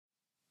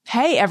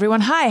Hey,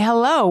 everyone. Hi.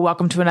 Hello.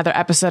 Welcome to another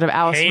episode of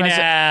Allison. Hey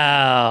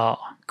now.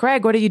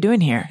 Greg, what are you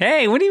doing here?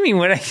 Hey, what do you mean?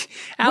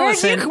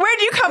 Allison,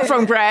 Where'd you come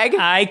from, Greg?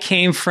 I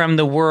came from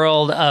the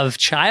world of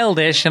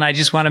Childish, and I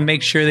just want to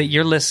make sure that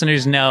your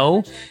listeners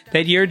know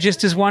that you're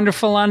just as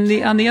wonderful on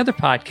the other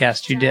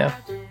podcast you do.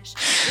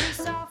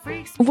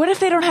 What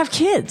if they don't have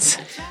kids?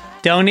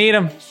 Don't need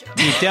them.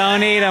 You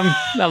don't need them.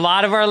 A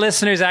lot of our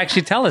listeners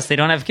actually tell us they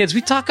don't have kids. We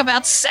talk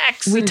about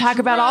sex. We talk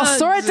about all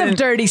sorts of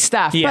dirty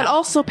stuff, but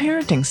also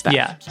parenting stuff.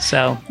 Yeah,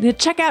 so.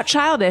 Check out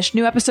Childish.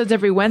 New episodes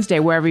every Wednesday,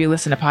 wherever you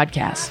listen to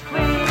podcasts.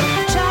 Maybe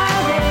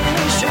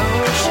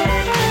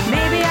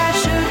I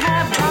should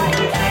have tried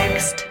it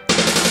next.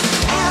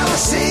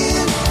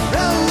 Allison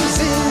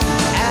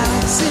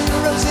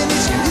Rosen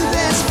is your new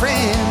best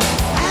friend.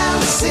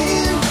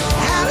 Allison,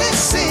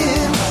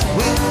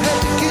 we'll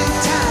have the good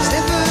times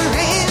never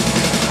end.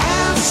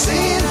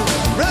 Allison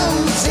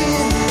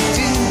Rosen,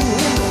 doing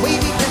the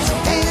wavy pencil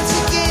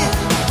dance again.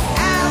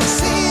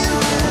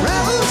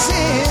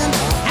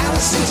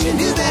 Allison's your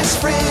new best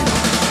friend.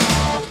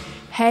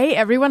 Hey,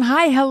 everyone.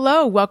 Hi.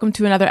 Hello. Welcome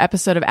to another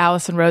episode of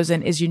Allison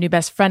Rosen is your new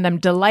best friend. I'm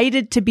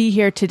delighted to be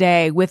here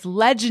today with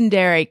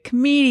legendary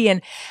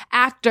comedian,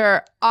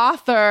 actor,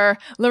 author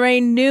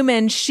Laraine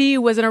Newman. She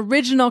was an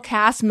original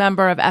cast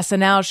member of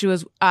SNL. She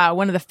was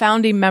one of the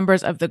founding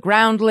members of the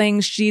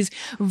Groundlings. She's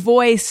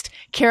voiced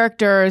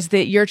characters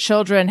that your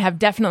children have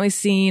definitely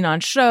seen on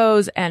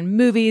shows and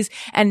movies.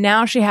 And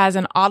now she has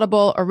an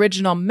Audible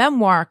original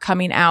memoir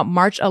coming out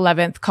March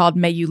 11th called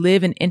May You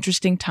Live in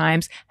Interesting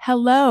Times.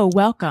 Hello.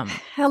 Welcome.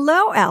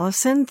 Hello,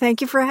 Allison.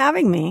 Thank you for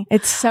having me.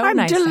 It's so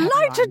nice. I'm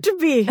delighted to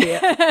be here.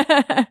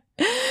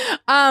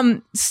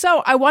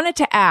 So I wanted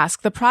to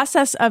ask, the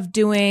process of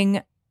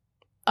doing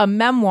a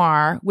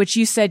memoir, which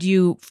you said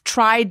you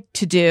tried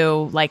to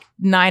do like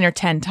 9 or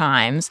 10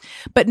 times,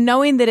 but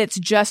knowing that it's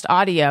just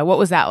audio, what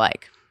was that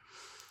like?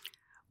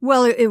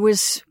 Well, it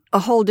was a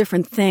whole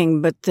different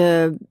thing, but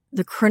the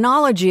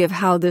chronology of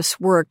how this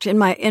worked, in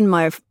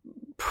my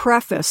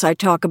preface, I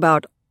talk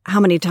about how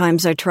many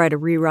times I try to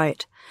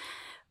rewrite.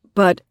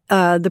 But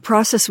the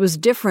process was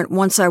different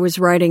once I was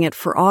writing it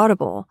for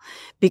Audible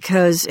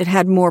because it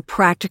had more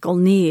practical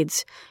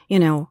needs.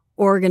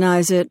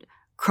 Organize it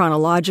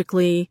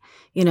chronologically,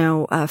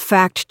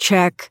 fact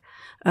check,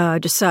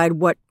 decide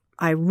what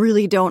I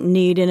really don't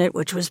need in it,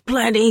 which was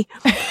plenty.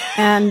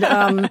 And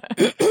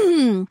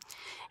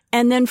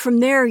and then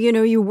from there,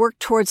 you work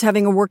towards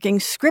having a working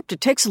script.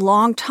 It takes a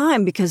long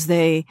time because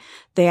they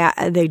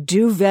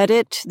do vet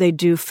it, they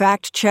do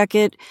fact check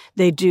it,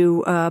 they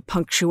do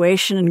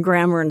punctuation and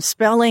grammar and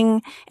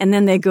spelling, and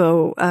then they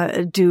go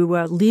do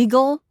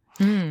legal,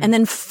 and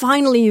then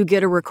finally you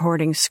get a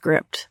recording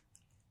script.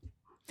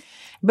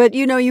 But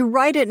you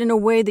write it in a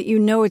way that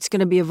it's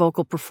going to be a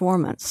vocal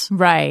performance.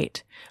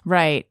 Right.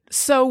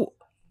 So,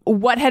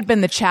 what had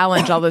been the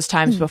challenge all those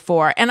times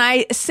before? And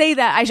I say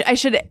that I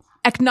should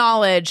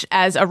acknowledge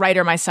as a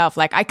writer myself,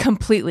 like I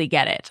completely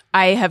get it.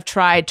 I have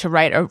tried to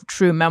write a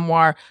true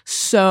memoir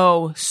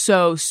so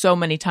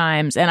many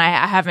times, and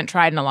I haven't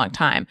tried in a long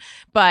time.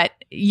 But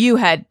you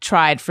had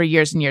tried for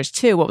years and years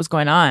too. What was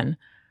going on?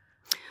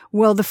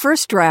 Well, the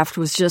first draft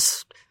was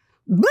just,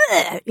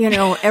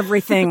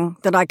 everything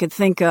that I could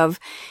think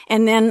of.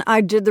 And then I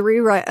did the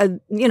rewrite,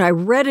 I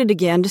read it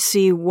again to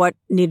see what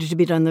needed to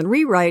be done in the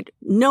rewrite,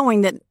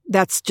 knowing that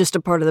that's just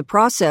a part of the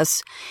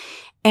process.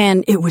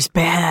 And it was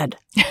bad.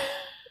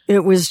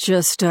 It was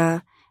just,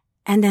 and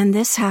then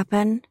this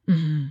happened.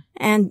 Mm-hmm.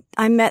 And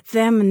I met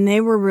them and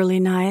they were really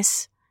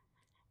nice.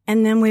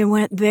 And then we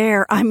went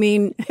there. I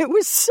mean, it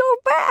was so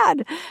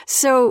bad.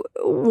 So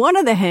one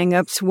of the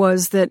hangups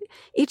was that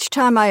each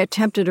time I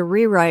attempted a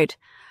rewrite,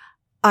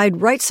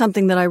 I'd write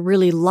something that I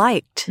really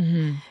liked.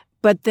 Mm-hmm.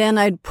 But then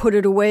I'd put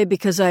it away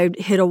because I'd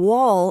hit a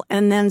wall.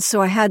 And then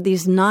so I had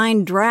these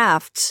 9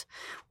 drafts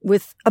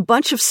with a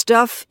bunch of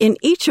stuff in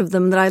each of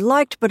them that I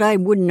liked, but I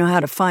wouldn't know how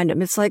to find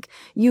them. It's like,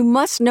 you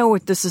must know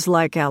what this is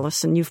like,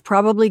 Allison. You've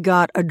probably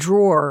got a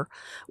drawer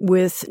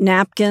with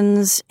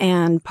napkins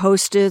and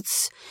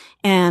Post-its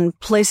and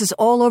places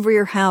all over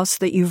your house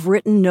that you've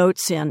written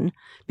notes in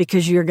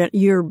because you're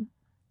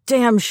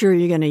damn sure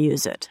you're going to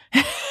use it.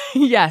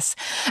 Yes.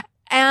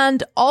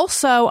 And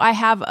also, I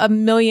have a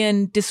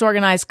million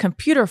disorganized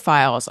computer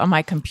files on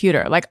my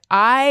computer. Like,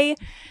 I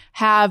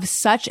have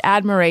such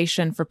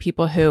admiration for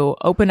people who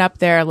open up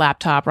their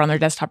laptop or on their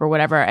desktop or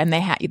whatever, and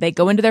they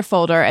go into their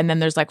folder, and then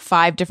there's like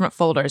 5 different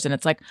folders, and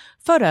it's like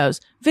photos,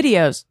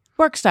 videos,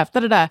 work stuff,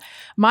 da-da-da.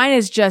 Mine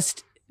is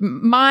just,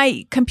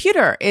 my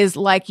computer is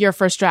like your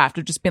first draft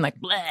of just being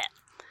like, bleh.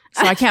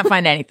 So I can't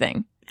find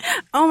anything.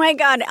 Oh my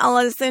God,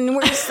 Allison,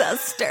 we're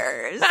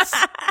sisters.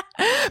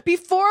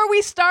 Before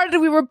we started,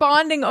 we were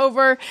bonding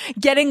over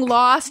getting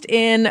lost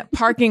in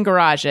parking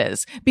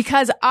garages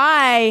because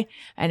and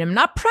I'm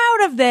not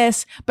proud of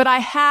this, but I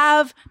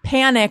have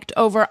panicked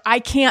over,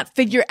 I can't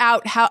figure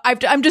out how,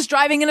 I'm just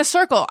driving in a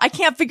circle. I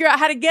can't figure out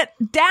how to get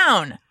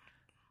down.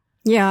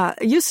 Yeah.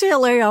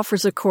 UCLA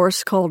offers a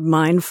course called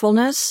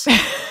mindfulness.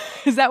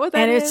 Is that what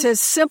that And is? it's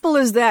as simple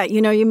as that.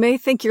 You know, you may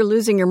think you're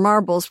losing your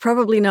marbles,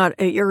 probably not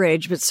at your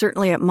age, but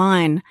certainly at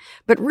mine.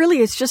 But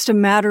really, it's just a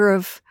matter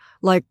of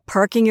like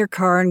parking your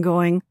car and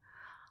going,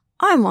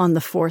 I'm on the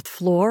 4th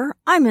floor.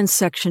 I'm in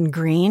section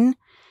green,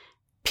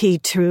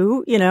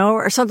 P2, you know,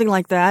 or something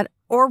like that.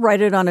 Or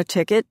write it on a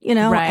ticket, you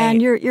know, Right.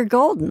 and you're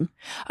golden.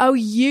 Oh, I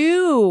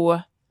do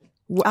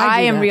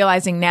am that.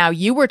 realizing now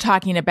you were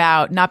talking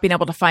about not being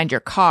able to find your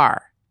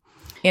car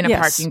in a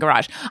Yes. parking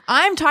garage.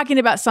 I'm talking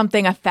about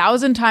something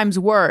 1,000 times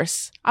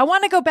worse. I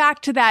want to go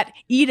back to that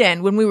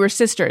Eden when we were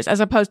sisters, as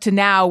opposed to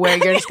now where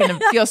you're just going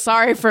to feel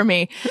sorry for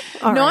me.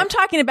 All No, right. I'm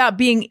talking about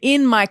being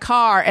in my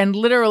car and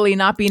literally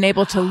not being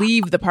able to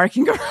leave the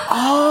parking garage.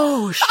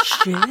 Oh,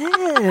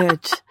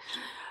 shit.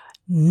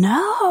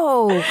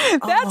 No.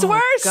 That's Oh,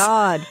 worse.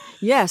 God.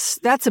 Yes,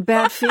 that's a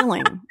bad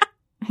feeling.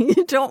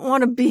 You don't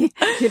want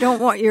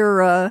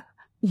your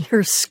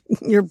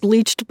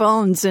bleached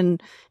bones in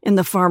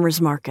the farmer's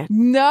market.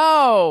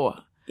 No.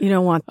 You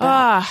don't want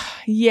that.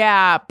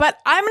 Yeah, but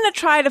I'm going to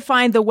try to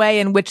find the way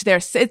in which they're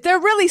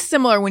really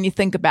similar when you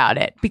think about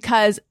it,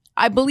 because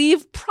I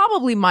believe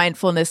probably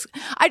mindfulness.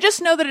 I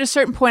just know that at a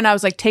certain point I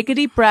was like, take a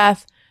deep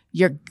breath.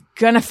 You're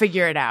going to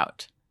figure it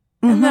out.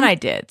 And then I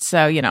did.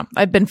 So, you know,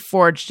 I've been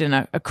forged in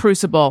a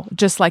crucible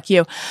just like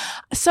you.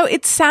 So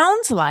it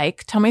sounds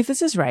like, tell me if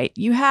this is right,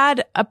 you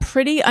had a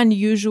pretty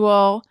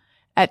unusual,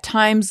 at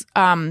times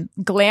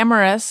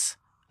glamorous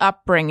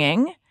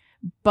upbringing,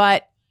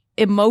 but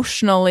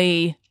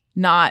emotionally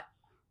not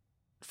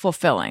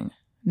fulfilling,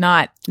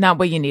 not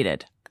what you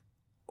needed.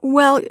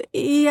 Well,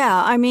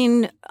 yeah. I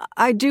mean,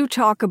 I do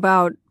talk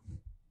about,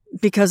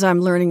 because I'm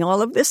learning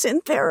all of this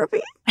in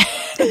therapy,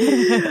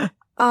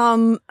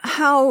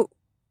 how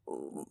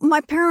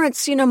my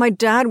parents, you know, my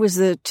dad was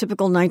the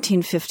typical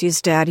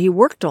 1950s dad. He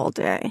worked all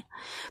day.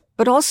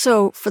 But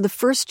also for the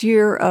first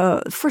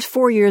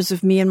 4 years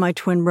of me and my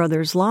twin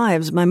brother's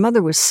lives, my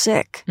mother was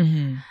sick.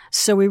 Mm-hmm.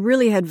 So we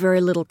really had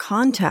very little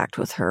contact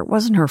with her. It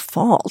wasn't her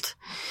fault.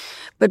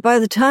 But by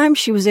the time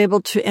she was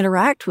able to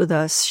interact with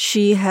us,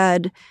 she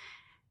had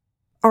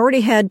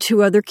already had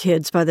 2 other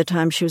kids by the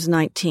time she was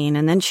 19.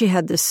 And then she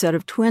had this set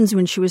of twins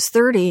when she was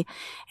 30,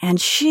 and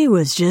she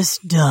was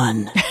just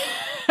done.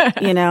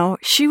 You know,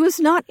 she was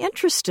not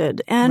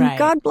interested, and Right.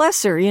 God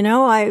bless her. You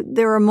know,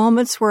 there are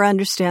moments where I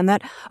understand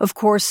that. Of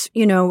course,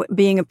 you know,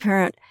 being a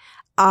parent,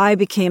 I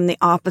became the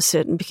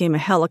opposite and became a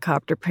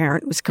helicopter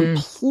parent. It was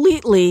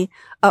completely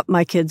up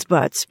my kids'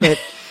 butts. But,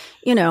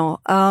 you know,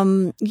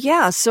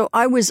 yeah, so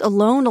I was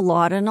alone a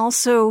lot. And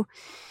also,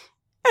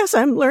 as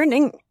I'm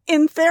learning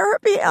in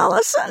therapy,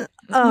 Allison,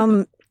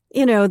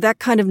 you know, that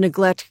kind of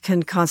neglect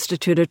can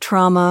constitute a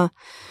trauma.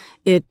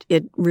 It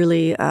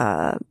really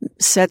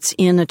sets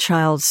in a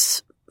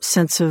child's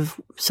sense of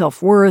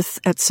self-worth,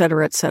 et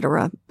cetera, et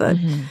cetera. But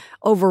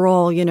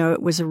overall, you know,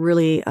 it was a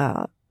really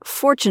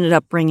fortunate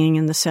upbringing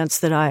in the sense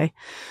that I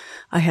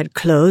had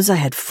clothes, I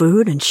had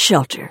food and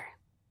shelter.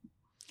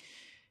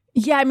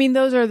 Yeah, I mean,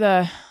 those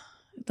are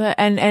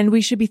and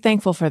we should be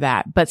thankful for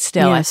that. But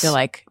still, Yes. I feel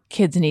like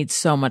kids need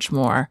so much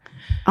more.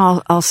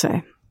 I'll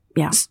say,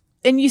 yeah.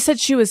 And you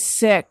said she was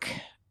sick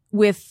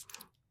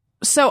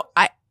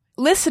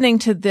listening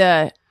to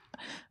the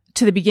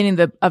beginning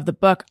of the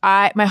book,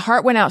 my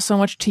heart went out so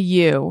much to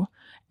you,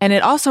 and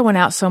it also went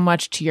out so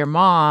much to your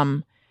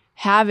mom,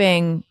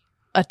 having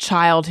a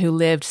child who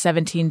lived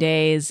 17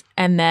 days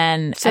and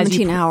then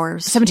 17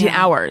 hours. 17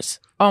 Yeah. hours.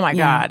 Oh my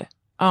Yeah. God.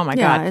 Oh my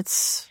Yeah, God.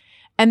 it's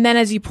And then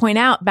as you point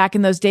out, back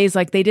in those days,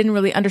 like they didn't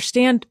really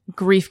understand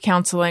grief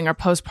counseling or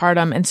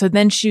postpartum. And so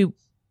then she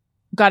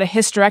got a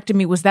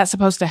hysterectomy. Was that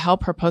supposed to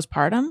help her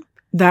postpartum?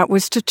 that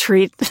was to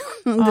treat the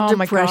Oh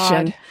my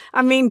depression. God.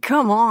 I mean,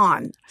 come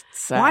on.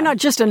 So, Why not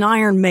just an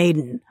Iron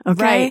Maiden?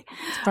 Okay. Right.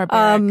 It's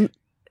barbaric.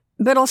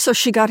 But also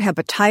she got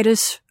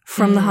hepatitis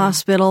from the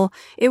hospital.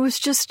 It was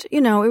just,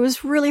 you know, it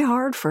was really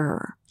hard for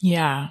her.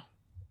 Yeah.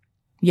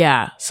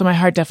 Yeah. So my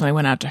heart definitely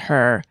went out to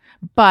her,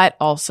 but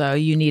also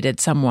you needed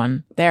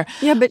someone there.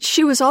 Yeah, but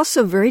she was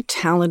also a very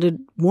talented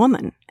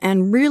woman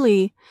and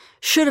really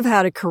should have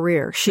had a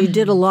career. She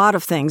did a lot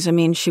of things. I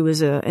mean, she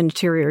was an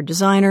interior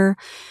designer.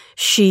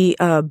 She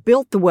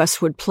built the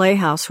Westwood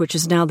Playhouse, which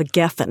is now the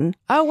Geffen,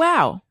 Oh,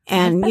 wow.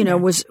 and you know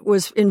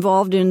was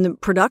involved in the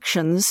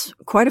productions,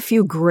 quite a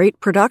few great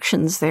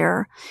productions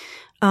there.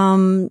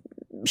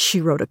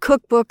 She wrote a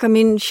cookbook. I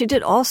mean, she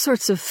did all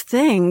sorts of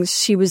things.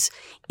 She was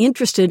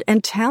interested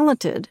and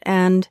talented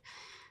and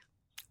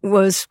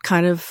was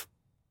kind of,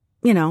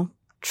 you know,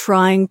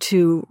 trying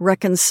to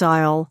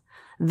reconcile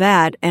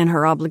that and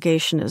her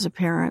obligation as a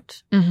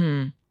parent.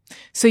 Mm-hmm.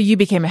 So you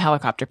became a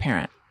helicopter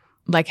parent.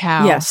 Like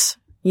how? Yes.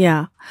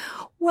 Yeah.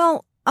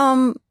 Well,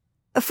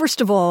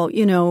 first of all,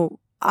 you know,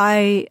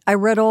 I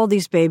read all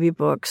these baby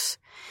books,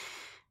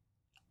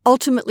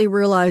 ultimately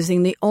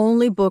realizing the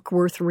only book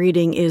worth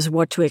reading is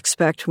What to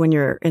Expect When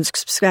You're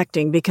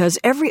Expecting, because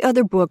every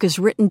other book is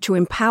written to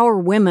empower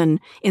women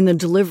in the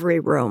delivery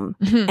room,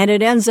 and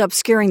it ends up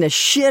scaring the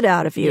shit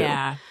out of you.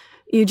 Yeah.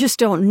 You just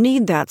don't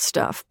need that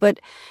stuff.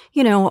 But,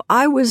 you know,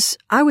 I was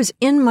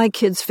in my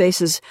kids'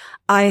 faces.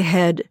 I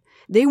had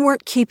they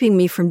weren't keeping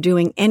me from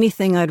doing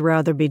anything I'd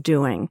rather be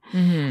doing.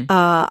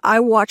 I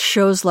watch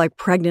shows like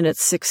Pregnant at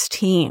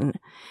 16,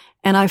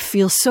 and I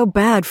feel so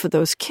bad for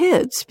those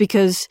kids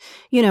because,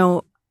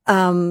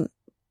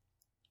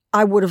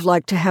 I would have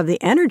liked to have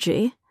the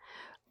energy,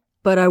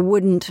 but I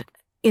wouldn't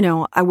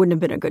have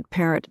been a good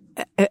parent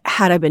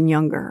had I been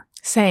younger.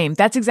 Same.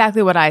 That's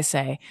exactly what I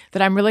say,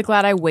 that I'm really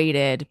glad I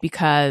waited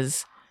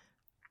because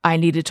I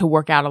needed to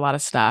work out a lot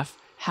of stuff.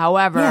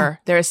 However,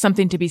 there is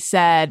something to be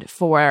said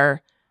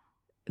for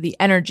the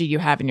energy you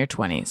have in your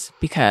 20s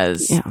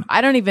because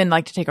I don't even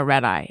like to take a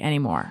red eye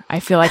anymore.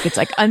 I feel like it's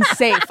like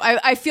unsafe.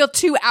 I feel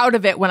too out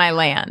of it when I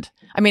land.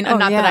 I mean,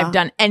 not that I've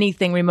done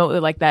anything remotely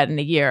like that in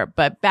a year,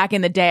 but back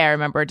in the day, I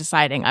remember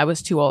deciding I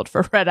was too old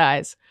for red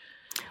eyes.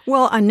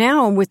 Well,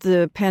 now with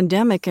the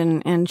pandemic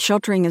and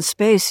sheltering in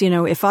space,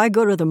 if I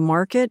go to the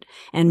market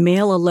and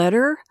mail a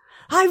letter,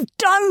 I've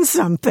done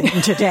something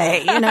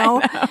today,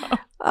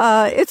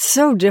 It's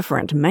so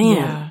different, man.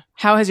 Yeah.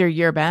 How has your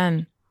year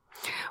been?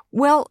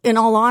 Well, in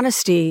all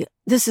honesty,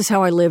 this is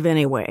how I live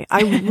anyway.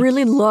 I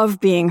really love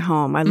being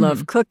home. I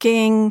love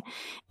cooking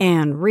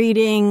and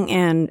reading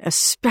and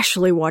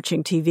especially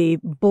watching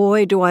TV.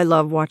 Boy, do I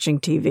love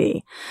watching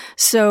TV.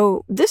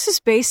 So this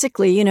is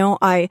basically,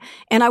 I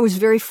was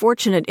very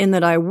fortunate in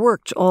that I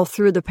worked all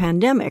through the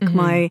pandemic.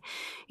 My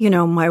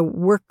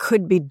work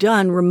could be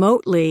done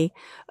remotely.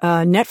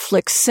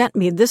 Netflix sent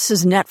me, this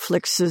is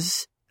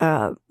Netflix's,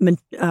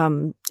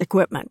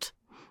 equipment.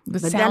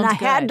 But then I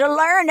had to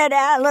learn it,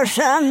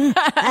 Allison,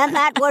 and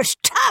that was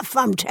tough,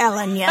 I'm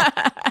telling you.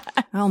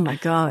 Oh, my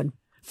God.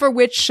 For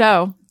which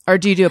show? Or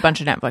do you do a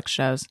bunch of Netflix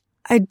shows?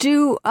 I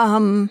do,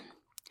 and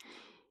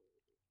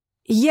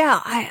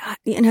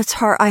it's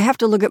hard. I have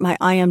to look at my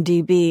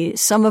IMDb.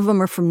 Some of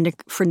them are for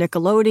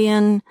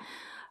Nickelodeon,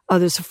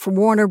 others are for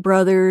Warner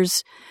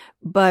Brothers,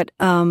 but,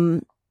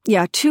 2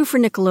 for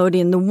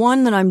Nickelodeon. The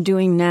one that I'm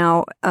doing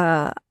now,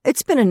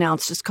 it's been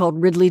announced. It's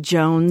called Ridley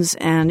Jones,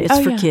 and it's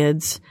for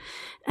kids.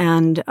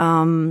 And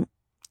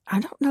I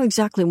don't know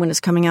exactly when it's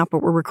coming out,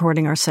 but we're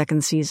recording our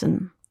 2nd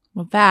season.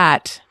 Well,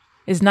 that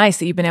is nice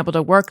that you've been able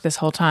to work this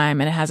whole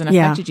time and it hasn't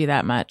affected you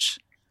that much.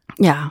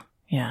 Yeah.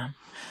 Yeah.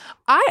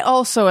 I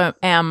also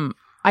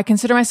I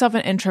consider myself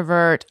an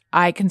introvert.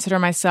 I consider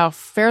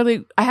myself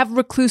I have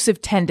reclusive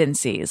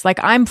tendencies. Like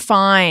I'm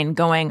fine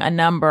going a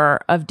number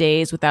of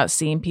days without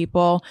seeing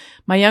people.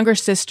 My younger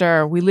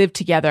sister, we lived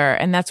together,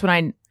 and that's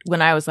when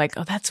I was like,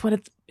 oh, that's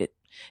what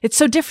it's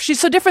so different. She's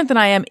so different than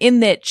I am in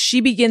that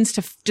she begins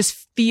to just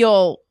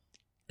feel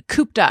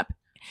cooped up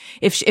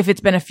if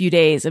it's been a few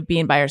days of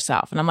being by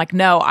herself. And I'm like,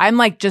 no, I'm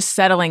like just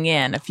settling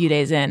in a few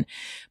days in.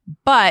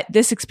 But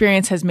this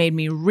experience has made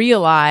me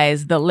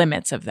realize the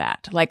limits of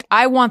that. Like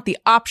I want the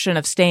option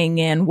of staying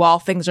in while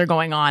things are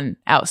going on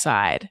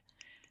outside.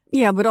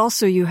 Yeah, but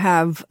also you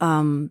have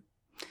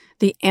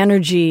the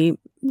energy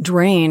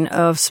drain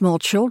of small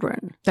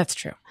children. That's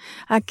true.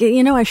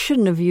 I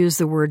shouldn't have used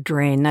the word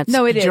drain. That's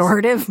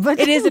pejorative, but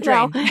it is a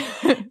drain.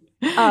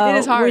 It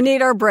is hard. We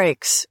need our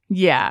breaks.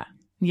 Yeah.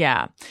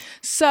 Yeah.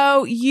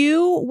 So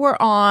you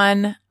were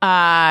on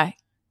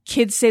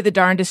Kids Say the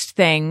Darndest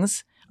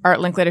Things, Art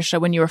Linklater show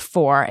when you were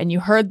 4, and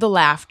you heard the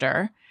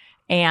laughter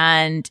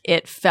and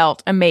it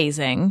felt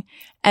amazing.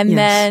 And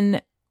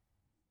then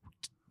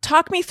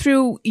talk me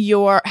through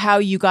how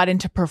you got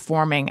into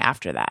performing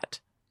after that.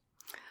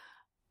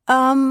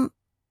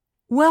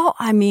 Well,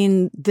 I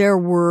mean, there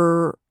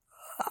were,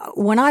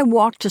 when I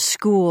walked to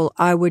school,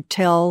 I would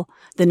tell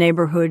the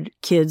neighborhood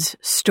kids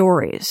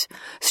stories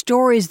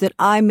that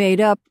I made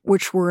up,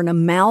 which were an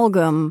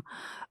amalgam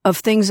of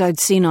things I'd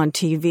seen on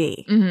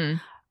TV.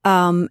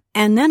 And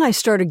then I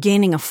started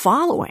gaining a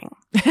following,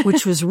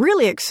 which was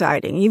really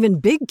exciting. Even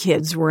big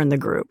kids were in the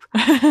group.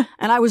 And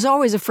I was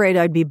always afraid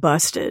I'd be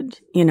busted.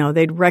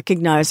 They'd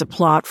recognize a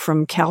plot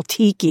from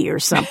Kaltiki or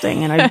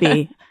something and I'd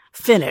be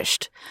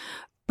finished.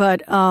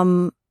 But,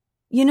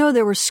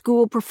 there were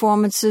school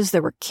performances,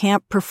 there were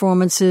camp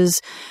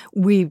performances.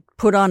 We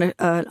put on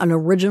an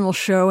original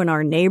show in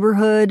our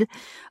neighborhood.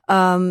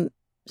 But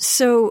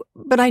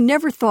I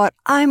never thought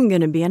I'm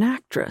going to be an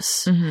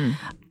actress.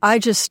 I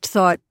just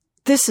thought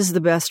this is the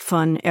best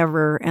fun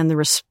ever. And the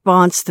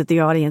response that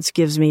the audience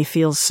gives me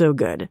feels so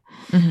good.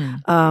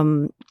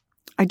 I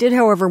did,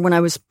 however, when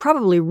I was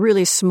probably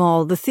really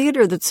small, the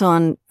theater that's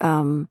on,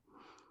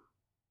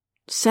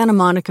 Santa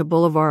Monica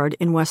Boulevard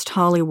in West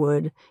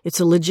Hollywood. It's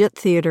a legit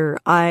theater.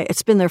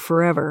 It's been there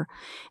forever.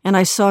 And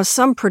I saw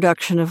some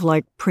production of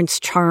like Prince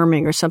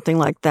Charming or something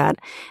like that.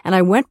 And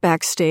I went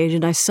backstage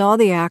and I saw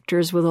the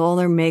actors with all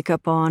their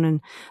makeup on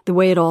and the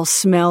way it all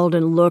smelled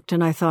and looked.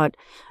 And I thought,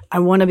 I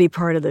want to be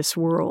part of this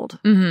world.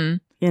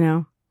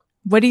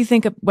 What do you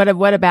think, what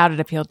about it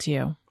appealed to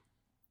you?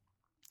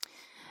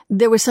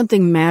 There was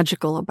something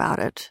magical about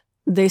it.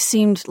 They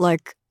seemed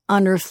like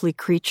unearthly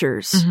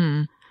creatures.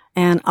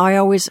 And I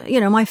always,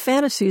 my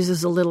fantasies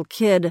as a little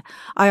kid,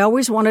 I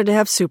always wanted to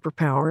have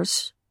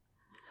superpowers.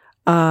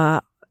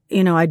 I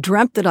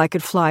dreamt that I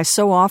could fly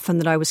so often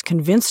that I was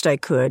convinced I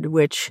could,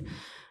 which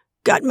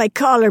got my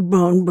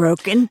collarbone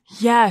broken.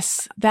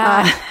 Yes,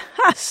 that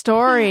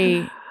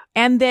story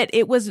And that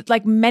it was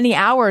like many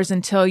hours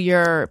until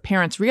your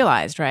parents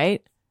realized,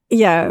 right?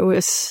 Yeah, it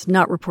was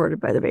not reported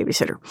by the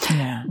babysitter.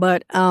 Yeah.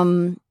 But,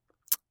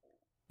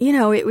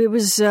 it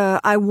was,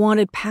 I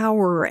wanted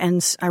power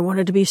and I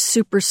wanted to be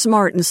super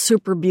smart and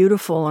super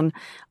beautiful, and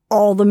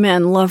all the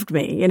men loved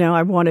me.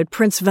 I wanted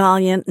Prince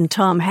Valiant and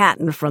Tom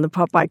Hatton from the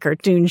Popeye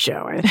cartoon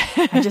show.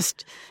 I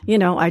just,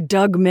 I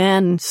dug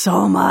men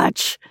so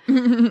much.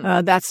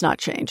 That's not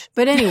changed.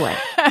 But anyway,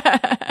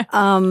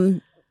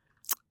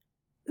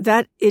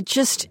 that it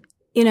just,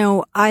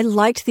 I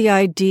liked the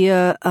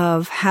idea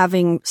of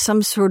having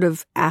some sort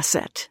of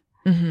asset,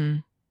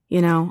 that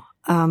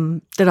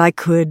I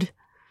could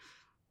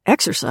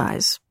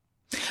exercise.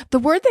 The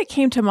word that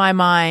came to my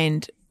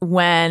mind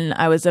when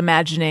I was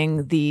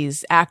imagining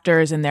these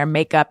actors and their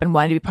makeup and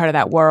wanting to be part of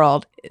that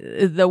world,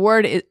 the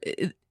word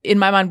in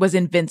my mind was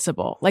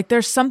invincible. Like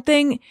there's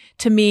something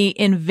to me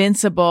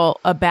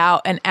invincible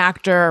about an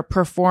actor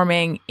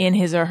performing in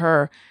his or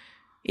her,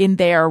 in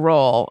their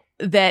role,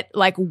 that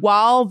like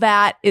while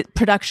that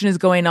production is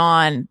going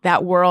on,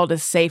 that world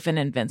is safe and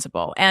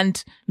invincible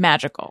and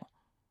magical.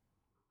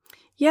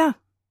 Yeah.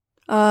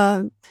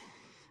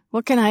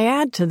 What can I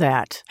add to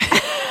that?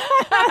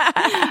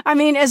 I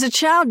mean, as a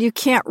child, you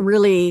can't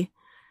really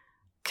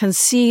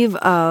conceive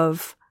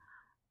of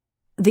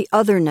the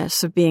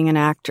otherness of being an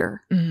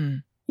actor. Mm-hmm.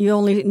 You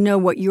only know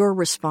what your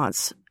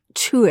response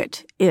to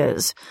it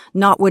is,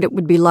 not what it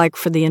would be like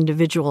for the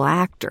individual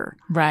actor.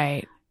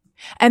 Right.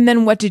 And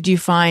then what did you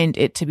find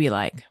it to be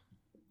like?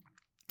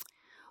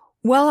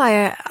 Well,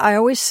 I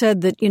always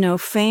said that,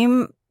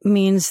 fame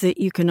means that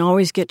you can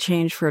always get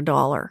change for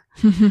 $1.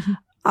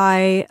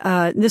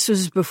 This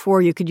was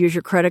before you could use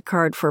your credit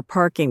card for a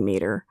parking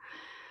meter,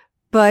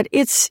 but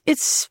it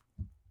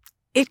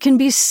can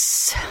be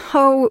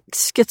so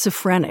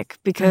schizophrenic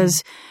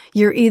because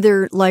you're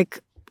either like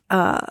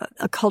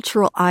a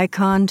cultural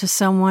icon to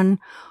someone,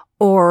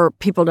 or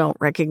people don't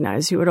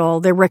recognize you at all.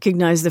 They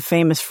recognize the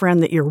famous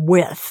friend that you're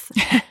with,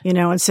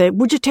 and say,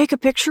 "Would you take a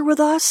picture with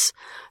us?"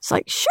 It's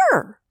like,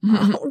 sure.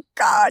 Oh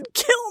God,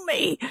 kill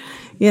me.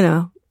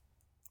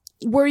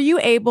 Were you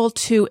able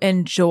to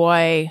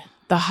enjoy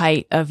the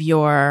height of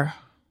your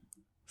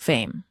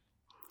fame?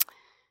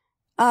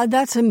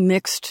 That's a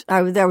mixed,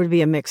 that would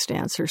be a mixed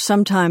answer.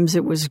 Sometimes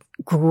it was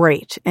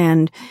great,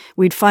 and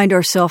we'd find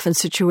ourselves in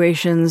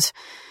situations,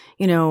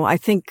 I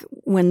think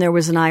when there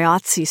was an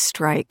IATSE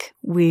strike,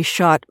 we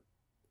shot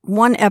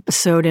one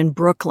episode in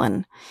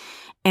Brooklyn,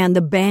 and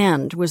the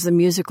band was the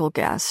musical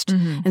guest.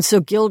 Mm-hmm. And so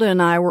Gilda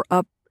and I were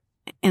up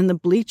in the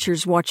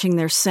bleachers watching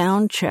their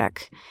sound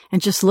check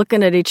and just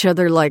looking at each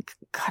other like,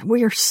 God,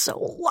 we are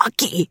so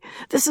lucky.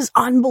 This is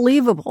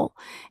unbelievable.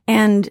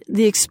 And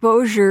the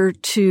exposure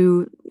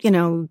to,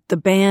 the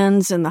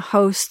bands and the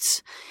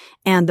hosts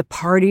and the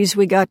parties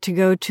we got to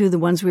go to, the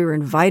ones we were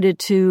invited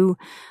to,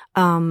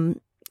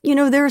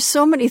 there are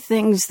so many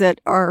things that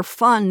are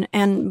fun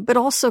but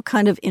also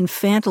kind of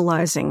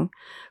infantilizing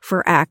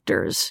for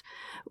actors,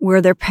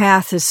 where their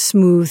path is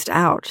smoothed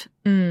out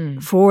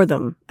for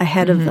them,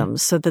 ahead of them,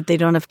 so that they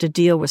don't have to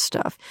deal with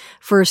stuff.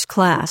 First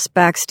class,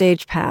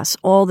 backstage pass,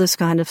 all this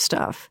kind of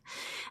stuff.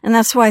 And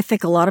that's why I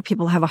think a lot of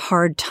people have a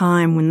hard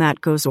time when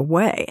that goes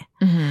away.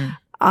 Mm-hmm.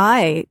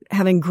 I,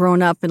 having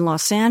grown up in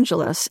Los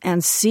Angeles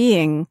and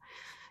seeing,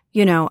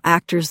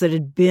 actors that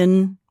had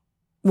been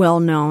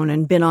well-known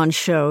and been on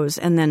shows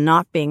and then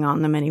not being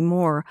on them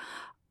anymore,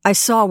 I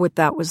saw what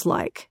that was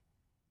like.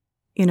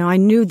 I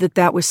knew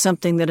that was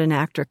something that an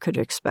actor could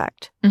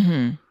expect.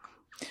 Mm-hmm.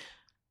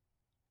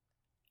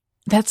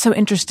 That's so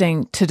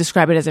interesting to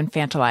describe it as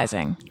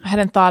infantilizing. I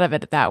hadn't thought of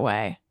it that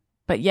way.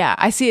 But yeah,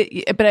 I see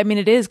it. But I mean,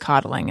 it is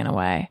coddling in a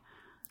way.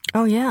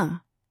 Oh, yeah.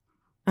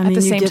 At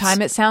the same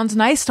time, it sounds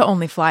nice to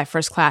only fly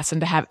first class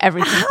and to have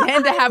everything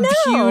and to have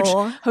huge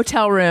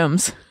hotel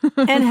rooms.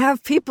 And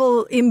have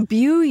people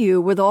imbue you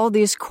with all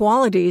these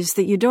qualities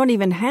that you don't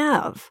even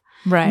have.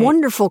 Right.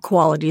 Wonderful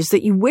qualities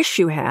that you wish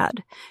you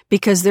had,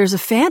 because there's a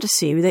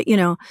fantasy that,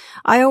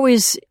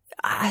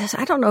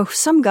 I don't know,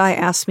 some guy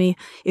asked me,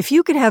 if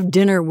you could have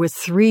dinner with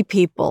 3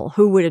 people,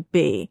 who would it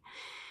be?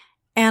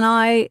 And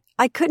I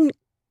couldn't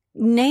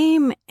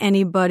name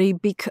anybody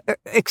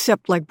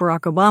except like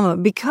Barack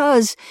Obama,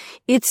 because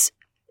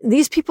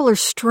these people are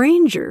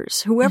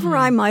strangers. Whoever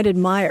I might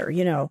admire,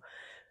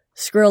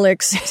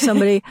 Skrillex,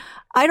 somebody,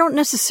 I don't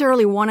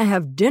necessarily want to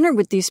have dinner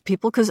with these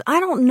people because I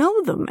don't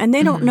know them and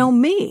they don't know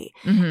me.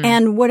 Mm-hmm.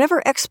 And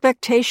whatever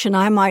expectation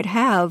I might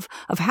have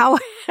of how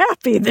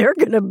happy they're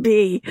going to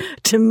be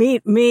to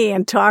meet me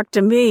and talk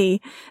to me,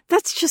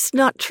 that's just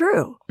not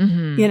true,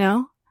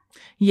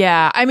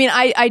 Yeah. I mean,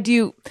 I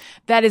do.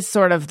 That is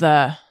sort of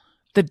the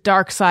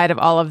dark side of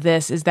all of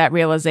this, is that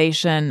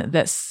realization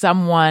that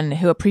someone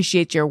who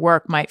appreciates your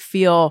work might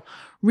feel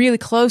really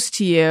close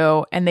to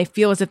you and they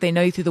feel as if they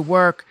know you through the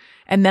work.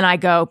 And then I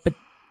go,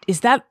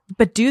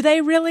 but do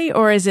they really?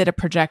 Or is it a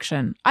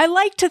projection? I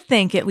like to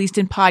think, at least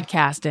in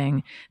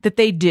podcasting, that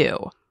they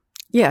do.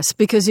 Yes,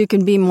 because you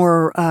can be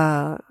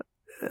more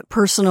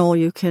personal.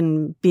 You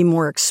can be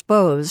more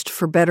exposed,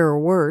 for better or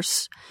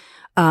worse.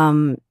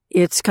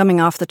 it's coming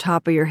off the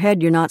top of your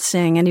head. You're not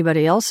saying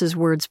anybody else's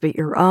words but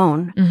your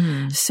own.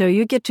 Mm-hmm. So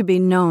you get to be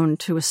known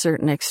to a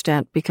certain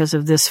extent because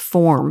of this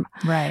form.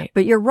 Right.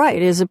 But you're right,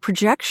 it is a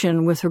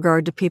projection with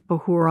regard to people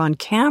who are on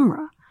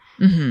camera.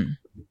 Mm-hmm.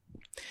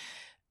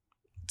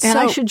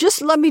 And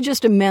let me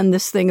just amend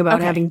this thing about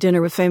Okay. having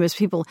dinner with famous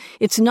people.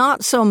 It's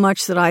not so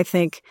much that I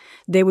think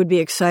they would be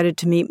excited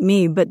to meet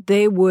me, but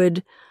they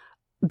would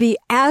be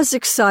as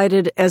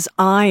excited as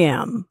I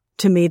am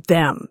to meet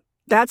them.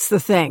 That's the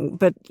thing.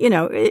 But,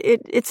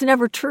 it's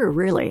never true,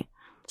 really.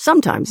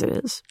 Sometimes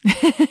it is.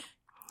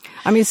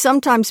 I mean,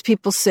 sometimes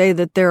people say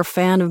that they're a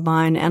fan of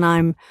mine and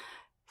I'm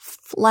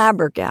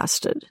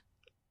flabbergasted.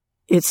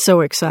 It's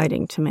so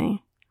exciting to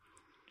me.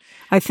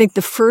 I think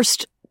the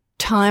first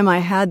time I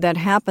had that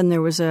happen,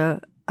 there was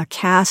a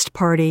cast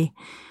party.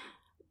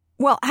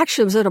 Well,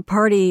 actually, it was at a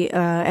party,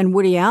 and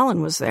Woody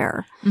Allen was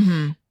there.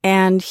 Mm-hmm.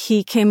 And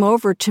he came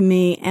over to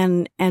me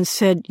and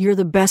said, "You're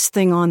the best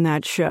thing on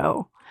that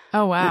show."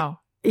 Oh, wow.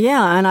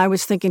 Yeah, and I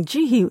was thinking,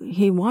 gee,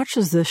 he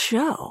watches this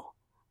show.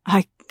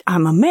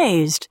 I'm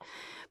amazed.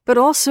 But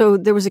also,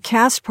 there was a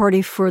cast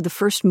party for the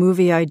first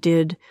movie I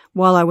did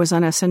while I was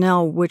on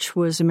SNL, which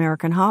was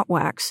American Hot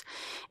Wax.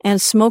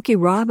 And Smokey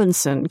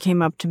Robinson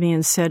came up to me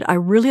and said, "I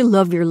really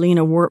love your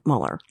Lena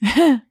Wertmuller."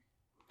 It's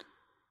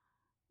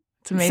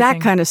amazing. It's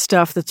that kind of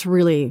stuff that's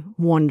really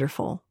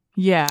wonderful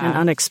Yeah. and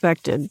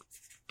unexpected.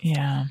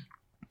 Yeah.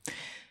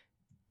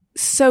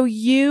 So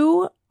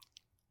you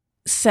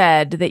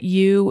said that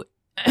you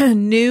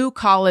knew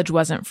college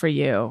wasn't for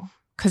you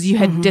because you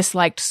had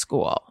disliked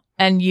school,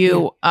 and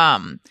you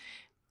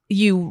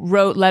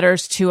wrote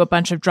letters to a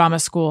bunch of drama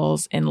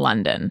schools in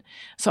London.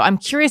 So I'm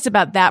curious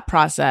about that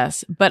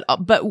process, but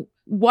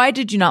why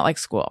did you not like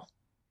school?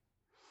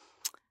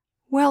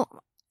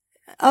 Well,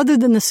 other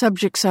than the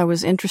subjects I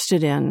was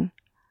interested in,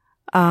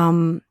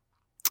 I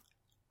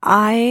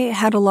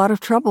had a lot of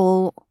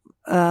trouble.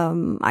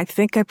 I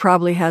think I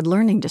probably had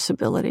learning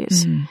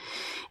disabilities. Mm-hmm.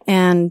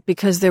 And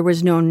because there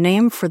was no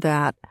name for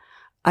that,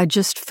 I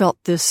just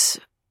felt this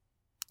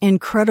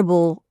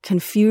incredible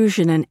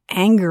confusion and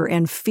anger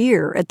and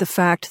fear at the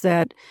fact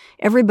that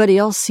everybody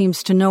else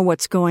seems to know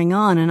what's going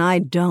on and I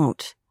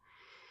don't,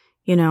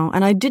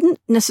 and I didn't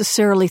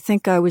necessarily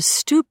think I was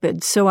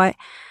stupid. So I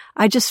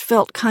just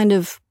felt kind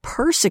of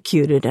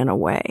persecuted in a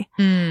way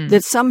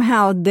that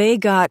somehow they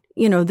got,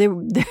 they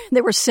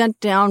were sent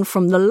down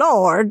from the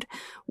Lord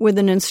with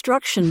an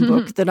instruction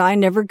book that I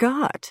never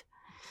got.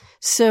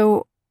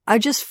 So I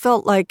just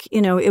felt like,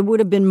 it would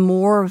have been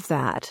more of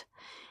that.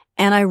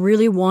 And I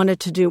really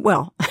wanted to do,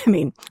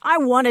 I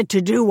wanted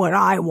to do what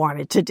I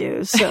wanted to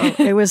do. So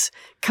it was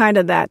kind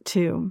of that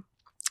too.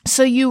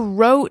 So you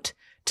wrote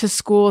to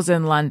schools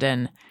in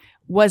London.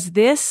 Was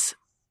this,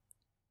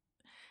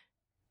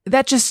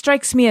 that just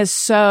strikes me as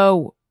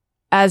so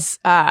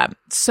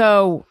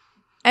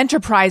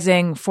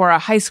enterprising for a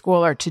high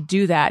schooler to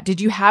do that. Did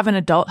you have an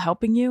adult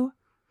helping you?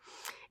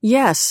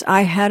 Yes,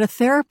 I had a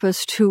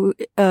therapist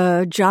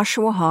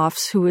Joshua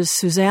Hoffs, who was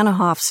Susanna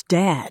Hoffs'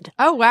 dad.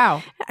 Oh,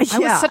 wow. I was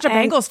Yeah, such a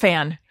Bengals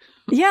fan.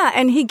 Yeah,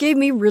 and he gave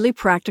me really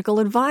practical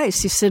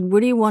advice. He said, "What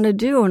do you want to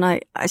do?" And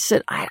I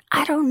said, I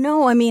don't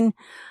know. I mean,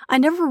 I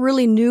never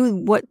really knew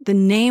what the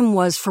name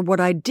was for what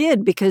I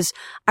did because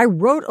I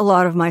wrote a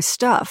lot of my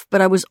stuff, but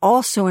I was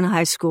also in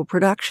high school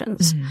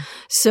productions.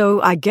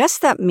 So I guess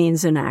that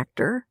means an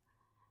actor.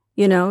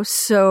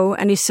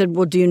 And he said,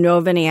 "Well, do you know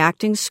of any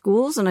acting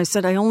schools?" And I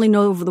said, "I only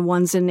know of the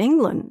ones in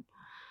England."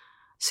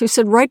 So he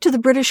said, "Write to the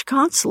British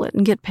consulate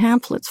and get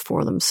pamphlets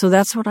for them." So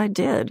that's what I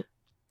did.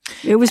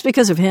 It was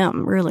because of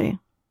him, really.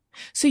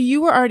 So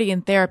you were already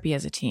in therapy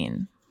as a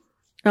teen.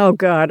 Oh,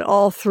 God,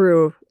 all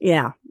through.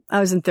 Yeah, I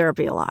was in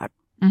therapy a lot.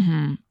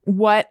 Mm-hmm.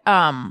 What,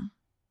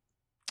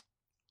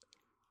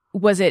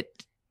 was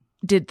it,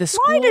 did the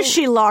school? Why does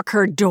she lock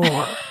her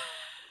door?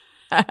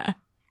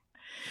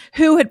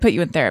 Who had put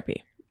you in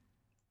therapy?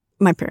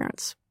 My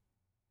parents.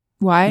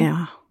 Why?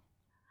 Yeah.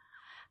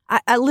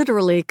 I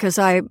literally, because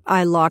I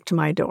locked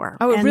my door.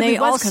 Oh, it and really they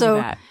was because also,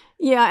 of that.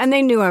 Yeah, and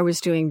they knew I was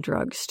doing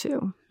drugs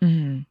too.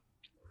 Mm-hmm.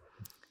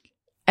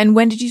 And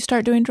when did you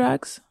start doing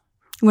drugs?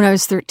 When I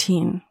was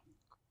 13.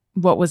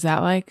 What was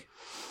that like?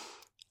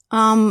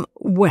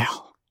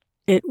 Well,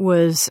 it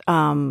was,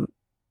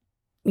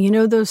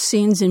 those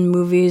scenes in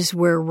movies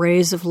where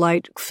rays of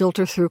light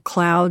filter through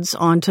clouds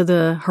onto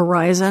the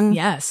horizon?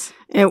 Yes.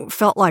 It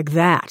felt like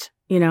that.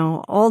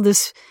 All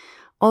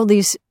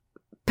these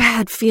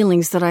bad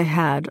feelings that I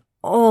had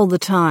all the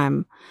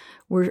time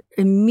were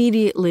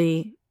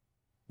immediately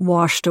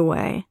washed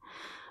away.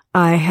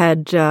 I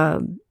had,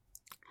 all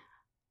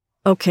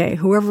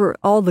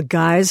the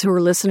guys who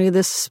are listening to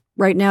this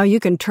right now, you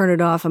can turn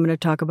it off. I'm going to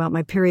talk about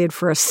my period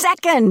for a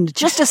second,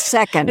 just a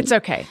second. It's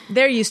okay.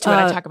 They're used to it.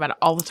 I talk about it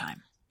all the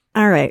time.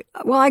 All right.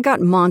 Well, I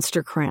got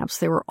monster cramps.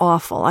 They were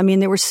awful. I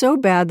mean, they were so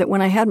bad that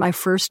when I had my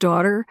first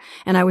daughter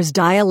and I was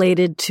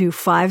dilated to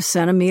 5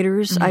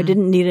 centimeters, I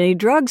didn't need any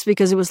drugs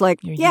because it was like,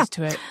 You're yeah, used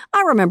to it.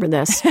 I remember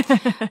this.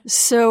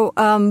 So,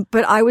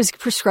 but I was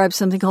prescribed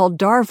something called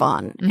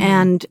Darvon.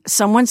 And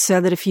someone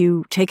said that if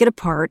you take it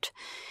apart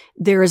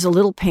there is a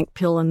little pink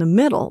pill in the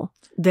middle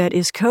that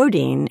is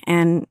codeine,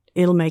 and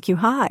it'll make you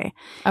high.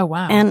 Oh,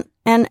 wow.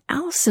 And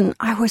Allison,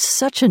 I was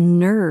such a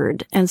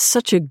nerd and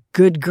such a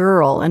good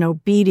girl and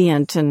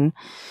obedient and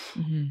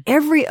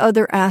every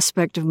other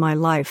aspect of my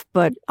life,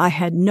 but I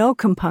had no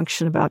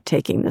compunction about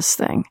taking this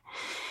thing.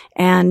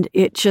 And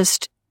it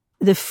just,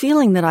 the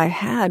feeling that I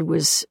had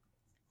was,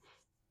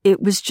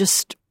 it was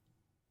just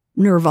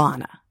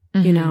nirvana.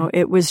 You know,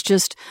 it was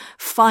just,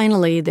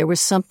 finally, there was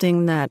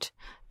something that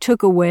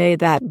took away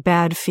that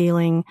bad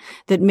feeling,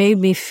 that made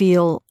me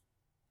feel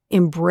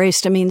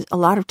embraced. I mean, a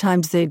lot of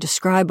times they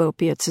describe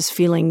opiates as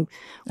feeling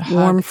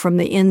warm from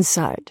the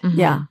inside.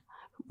 Yeah.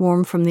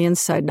 Warm from the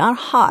inside. Not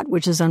hot,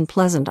 which is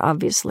unpleasant,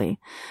 obviously,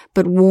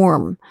 but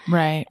warm.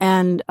 Right.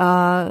 And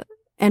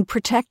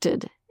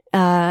protected,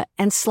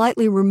 and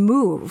slightly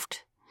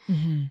removed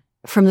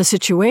from the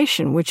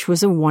situation, which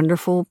was a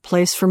wonderful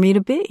place for me to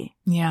be.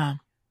 Yeah.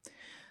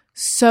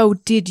 So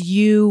did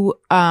you,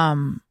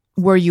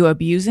 were you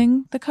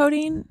abusing the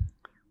codeine?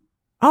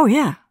 Oh,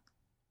 yeah.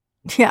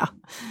 Yeah.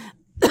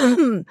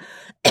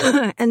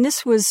 And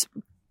this was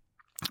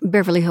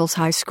Beverly Hills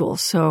High School.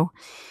 So,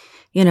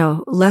 you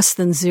know, Less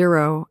Than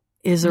Zero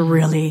is a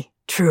really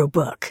true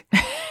book.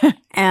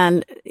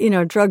 And, you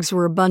know, drugs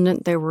were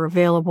abundant. They were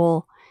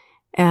available.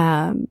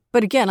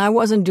 But again, I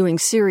wasn't doing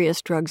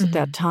serious drugs at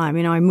that time.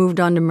 You know, I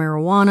moved on to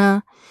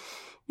marijuana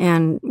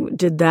and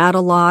did that a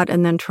lot,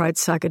 and then tried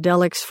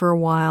psychedelics for a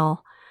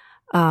while.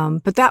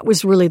 But that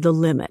was really the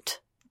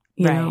limit.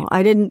 You know,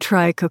 I didn't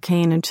try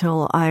cocaine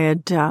until I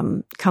had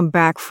come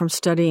back from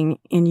studying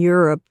in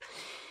Europe,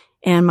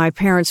 and my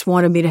parents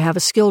wanted me to have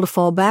a skill to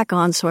fall back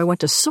on, so I went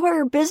to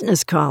Sawyer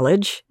Business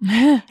College,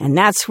 and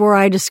that's where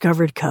I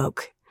discovered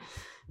Coke.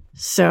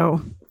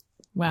 So,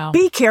 Wow.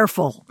 be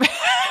careful.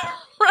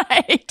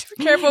 Right.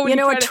 Be careful when You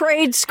know, try a to-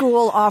 trade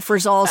school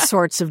offers all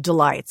sorts of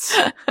delights.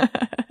 I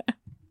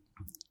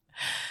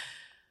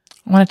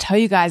want to tell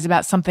you guys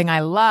about something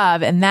I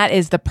love, and that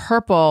is the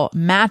Purple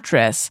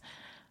mattress.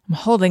 I'm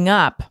holding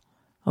up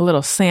a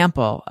little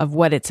sample of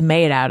what it's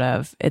made out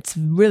of. It's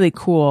really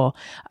cool.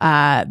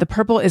 The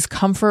Purple is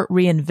comfort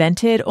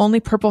reinvented. Only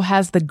Purple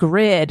has the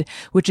Grid,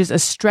 which is a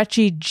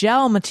stretchy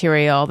gel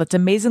material that's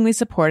amazingly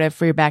supportive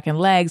for your back and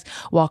legs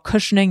while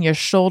cushioning your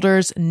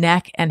shoulders,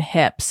 neck, and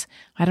hips.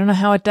 I don't know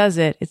how it does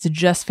it. It's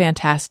just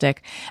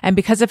fantastic. And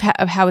because of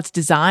how it's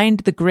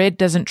designed, the Grid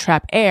doesn't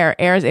trap air.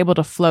 Air is able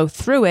to flow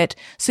through it,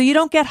 so you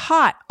don't get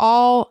hot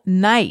all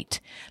night.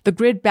 The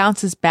Grid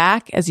bounces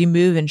back as you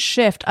move and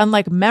shift,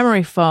 unlike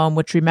memory foam,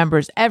 which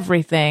remembers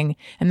everything.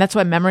 And that's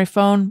why memory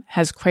foam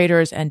has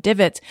craters and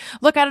divots.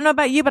 Look, I don't know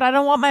about you, but I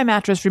don't want my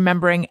mattress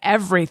remembering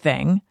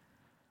everything.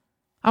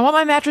 I want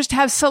my mattress to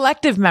have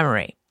selective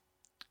memory.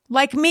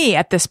 Like me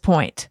at this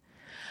point.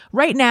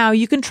 Right now,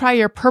 you can try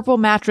your Purple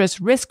mattress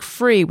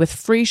risk-free with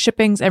free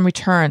shippings and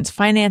returns.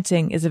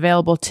 Financing is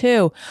available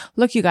too.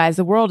 Look, you guys,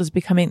 the world is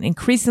becoming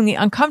increasingly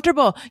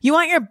uncomfortable. You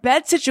want your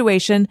bed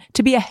situation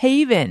to be a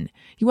haven.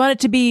 You want it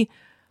to be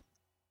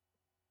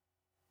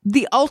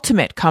the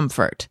ultimate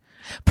comfort.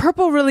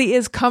 Purple really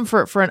is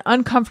comfort for an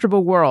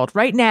uncomfortable world.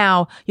 Right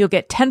now, you'll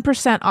get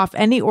 10% off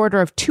any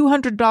order of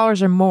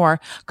 $200 or more.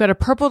 Go to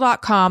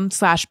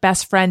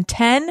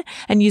purple.com/bestfriend10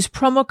 and use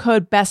promo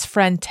code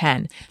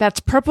bestfriend10. That's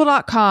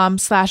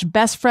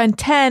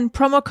purple.com/bestfriend10,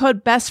 promo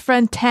code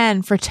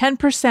bestfriend10 for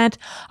 10%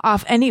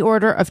 off any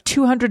order of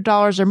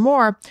 $200 or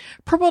more.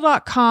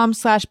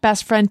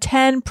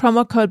 Purple.com/bestfriend10,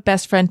 promo code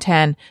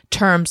bestfriend10.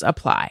 Terms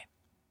apply.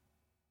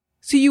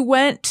 So you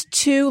went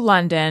to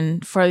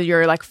London for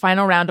your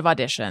final round of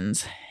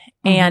auditions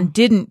and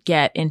didn't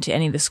get into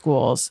any of the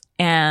schools.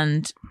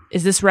 And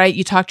is this right?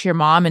 You talked to your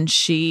mom and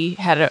she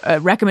had a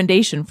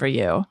recommendation for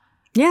you.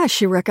 Yeah,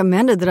 she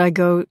recommended that I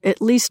go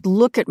at least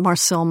look at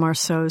Marcel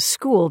Marceau's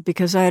school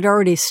because I had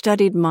already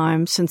studied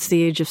mime since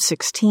the age of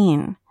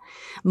 16,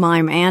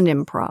 mime and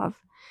improv.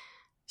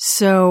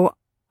 So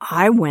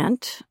I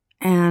went.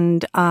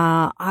 And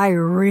I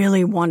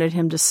really wanted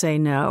him to say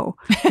no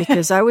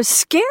because I was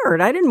scared.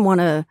 I didn't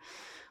want to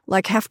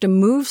have to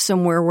move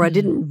somewhere where I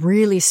didn't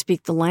really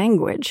speak the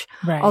language.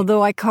 Right.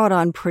 Although I caught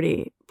on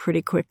pretty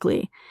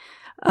quickly.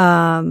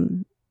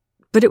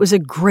 But it was a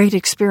great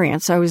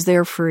experience. I was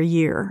there for a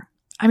year.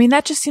 I mean,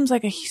 that just seems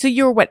like so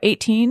you were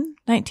 18,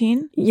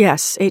 19?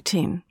 Yes,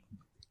 18.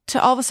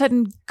 To all of a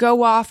sudden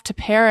go off to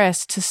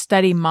Paris to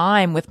study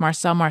mime with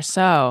Marcel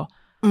Marceau.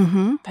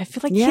 Mm-hmm. I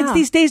feel like kids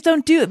these days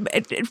don't do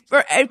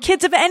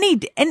kids of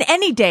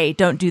any day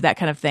don't do that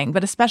kind of thing,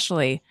 but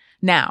especially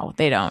now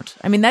they don't.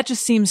 I mean, that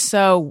just seems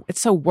it's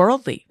so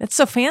worldly. It's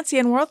so fancy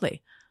and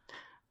worldly.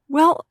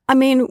 Well, I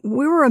mean,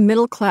 we were a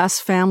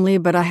middle-class family,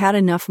 but I had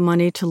enough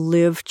money to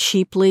live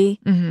cheaply,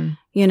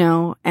 you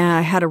know, and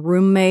I had a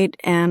roommate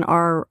and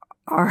our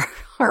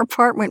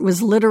apartment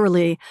was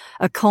literally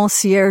a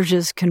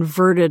concierge's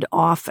converted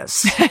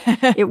office.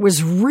 It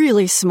was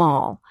really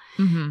small.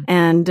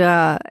 And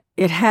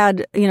it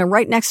had,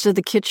 right next to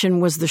the kitchen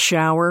was the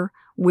shower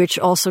which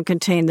also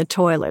contained the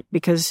toilet,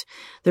 because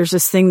there's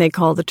this thing they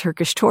call the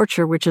Turkish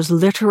torture, which is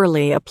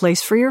literally a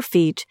place for your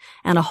feet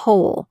and a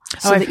hole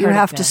so I've that you heard of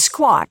have to this.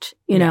 squat,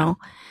 you know.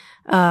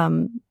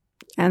 And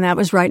that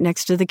was right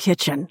next to the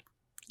kitchen.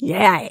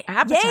 Yay.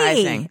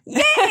 Appetizing.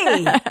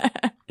 Yay.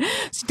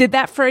 So did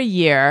that for a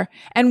year.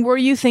 And were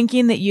you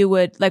thinking that you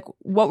would, like,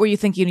 what were you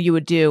thinking you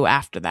would do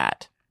after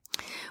that?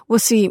 Well,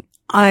 see,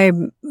 I've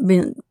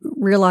been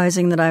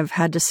realizing that I've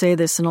had to say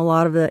this in a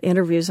lot of the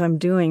interviews I'm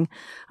doing.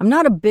 I'm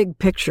not a big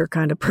picture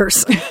kind of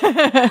person.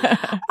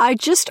 I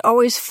just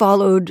always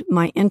followed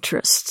my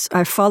interests.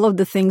 I followed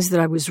the things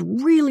that I was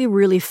really,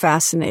 really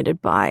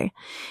fascinated by.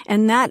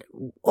 And that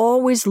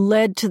always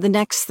led to the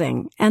next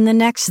thing and the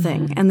next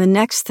thing and the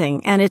next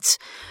thing. And it's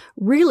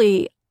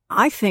really,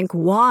 I think,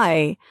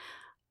 why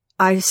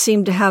I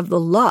seem to have the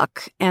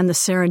luck and the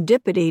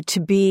serendipity to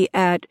be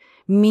at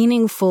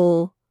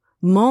meaningful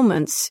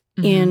moments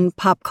in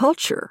pop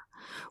culture,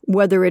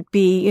 whether it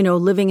be, you know,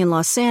 living in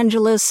Los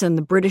Angeles and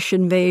the British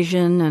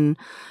invasion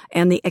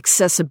and the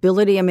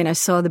accessibility. I mean, I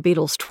saw the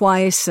Beatles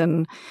twice,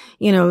 and,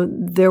 you know,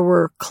 there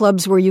were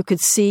clubs where you could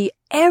see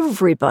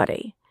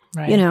everybody,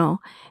 you know,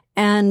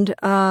 and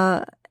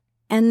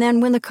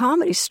then when the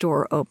Comedy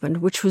Store opened,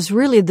 which was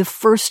really the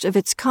first of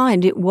its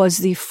kind, it was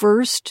the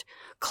first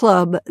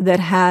club that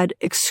had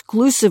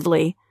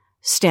exclusively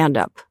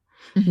stand-up.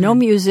 No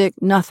music,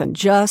 nothing,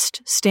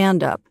 just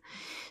stand-up.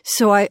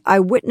 So I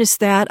witnessed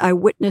that. I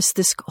witnessed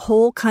this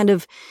whole kind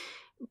of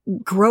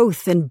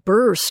growth and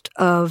burst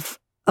of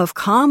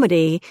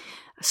comedy,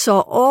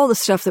 saw all the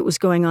stuff that was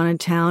going on in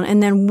town.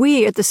 And then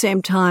we, at the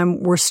same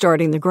time, were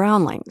starting the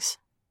Groundlings.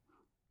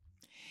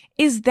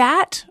 Is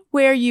that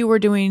where you were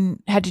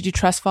had to do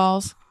Trust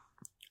Falls?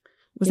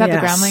 Was that the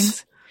Yes.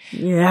 Groundlings?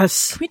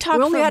 Yes. Can we talk We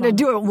for only a had to moment?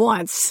 do it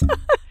once.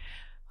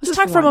 Let's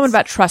talk for a moment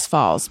about Trust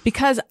Falls,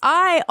 because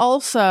I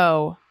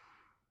also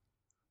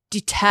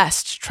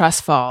detest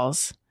Trust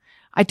Falls.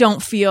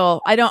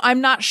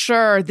 I'm not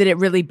sure that it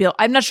really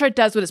I'm not sure it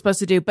does what it's supposed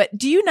to do, but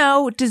do you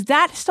know, does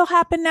that still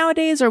happen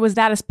nowadays, or was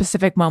that a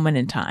specific moment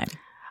in time?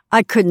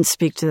 I couldn't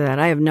speak to that.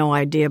 I have no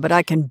idea, but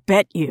I can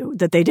bet you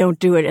that they don't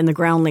do it in the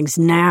Groundlings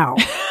now.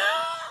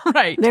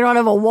 Right. They don't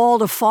have a wall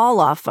to fall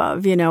off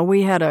of. You know,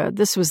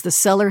 this was the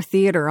Cellar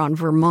Theater on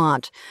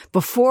Vermont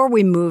before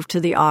we moved to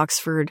the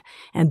Oxford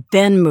and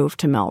then moved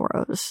to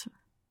Melrose.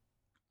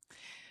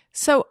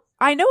 So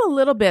I know a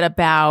little bit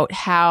about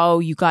how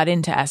you got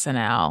into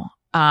SNL.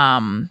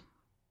 Lauren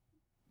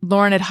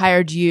had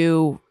hired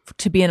you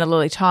to be in a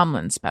Lily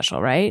Tomlin special,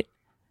 right?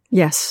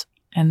 Yes.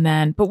 And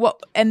then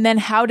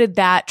how did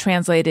that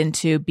translate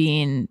into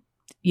being,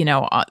 you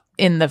know,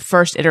 in the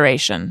first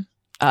iteration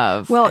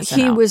of Well, SNL?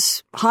 he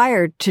was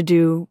hired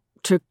to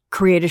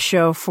create a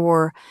show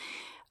for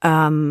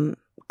Carson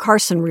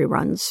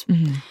reruns,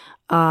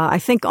 I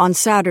think on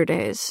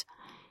Saturdays.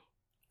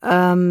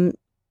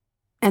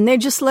 And they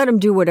just let him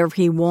do whatever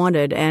he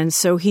wanted. And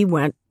so he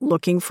went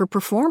looking for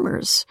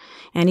performers,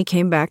 and he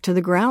came back to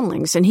the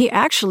Groundlings, and he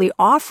actually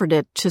offered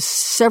it to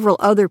several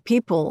other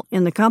people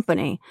in the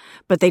company,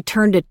 but they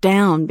turned it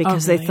down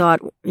because really? they thought,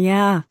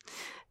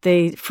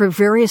 for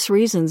various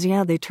reasons,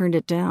 they turned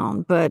it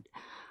down. But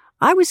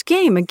I was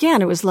game.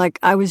 Again, it was like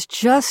I was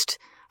just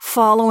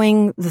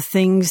following the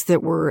things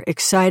that were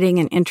exciting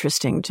and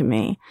interesting to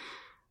me.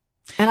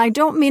 And I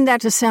don't mean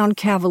that to sound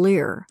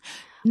cavalier.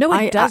 No,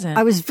 it doesn't.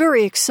 I was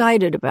very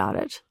excited about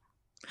it.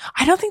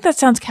 I don't think that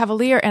sounds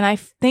cavalier. And I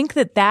think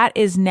that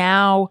is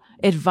now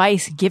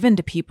advice given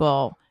to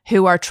people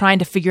who are trying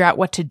to figure out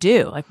what to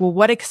do. Like, well,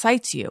 what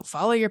excites you?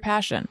 Follow your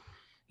passion.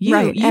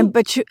 Right.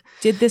 But you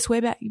did this way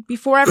back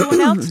before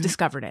everyone else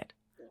discovered it.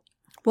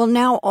 Well,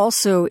 now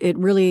also it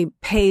really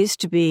pays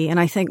to be, and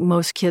I think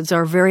most kids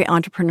are very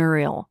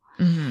entrepreneurial.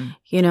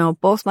 You know,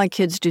 both my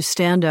kids do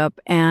stand up,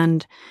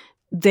 and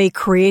they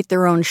create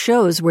their own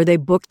shows where they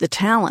book the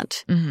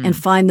talent and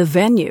find the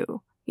venue.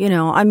 You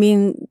know, I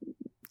mean,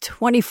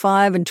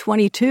 25 and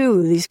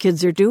 22, these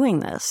kids are doing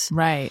this.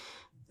 Right.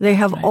 They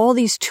have all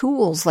these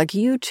tools like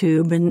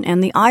YouTube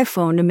and the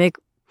iPhone to make,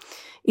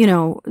 you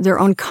know, their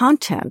own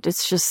content.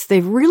 It's just,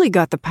 they've really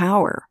got the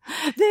power.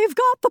 They've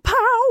got the power.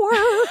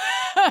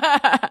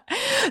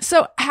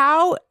 So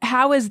how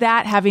is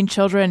that, having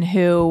children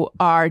who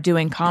are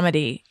doing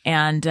comedy?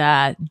 And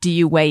do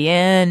you weigh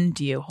in?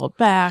 Do you hold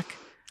back?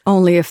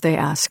 Only if they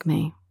ask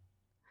me.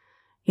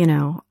 You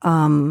know,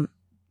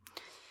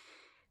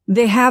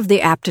 they have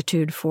the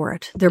aptitude for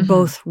it. They're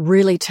both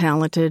really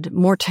talented,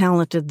 more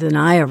talented than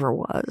I ever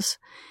was,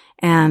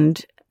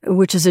 and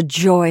which is a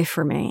joy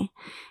for me.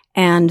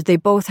 And they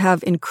both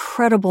have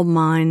incredible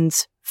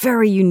minds,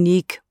 very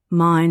unique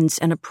minds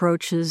and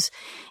approaches.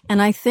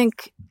 And I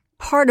think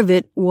part of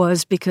it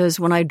was because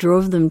when I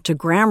drove them to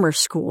grammar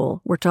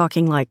school, we're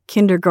talking like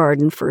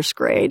kindergarten, first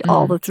grade,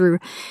 all the through,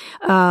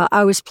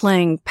 I was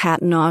playing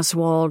Patton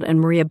Oswalt and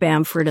Maria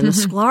Bamford and the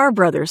Sklar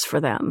brothers for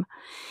them.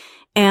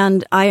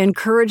 And I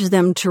encouraged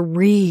them to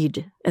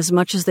read as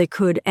much as they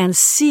could and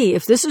see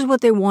if this is what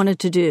they wanted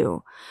to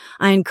do.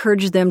 I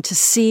encouraged them to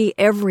see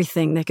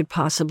everything they could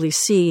possibly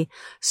see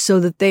so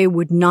that they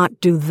would not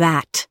do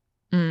that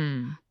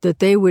that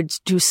they would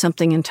do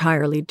something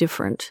entirely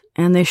different.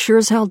 And they sure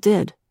as hell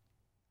did.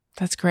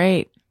 That's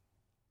great.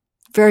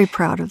 Very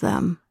proud of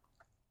them.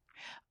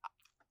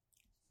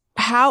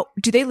 How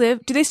do they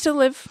live? Do they still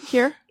live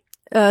here?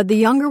 The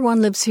younger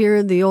one lives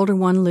here. The older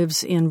one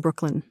lives in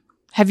Brooklyn.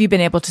 Have you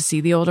been able to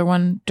see the older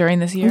one during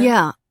this year?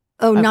 Yeah.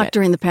 Oh, Okay. not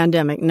during the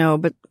pandemic, no,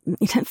 but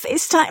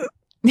FaceTime.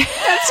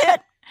 That's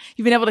it.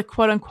 You've been able to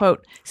quote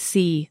unquote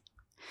see.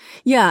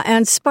 Yeah,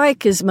 and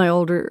Spike is my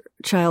older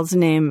child's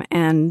name,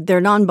 and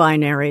they're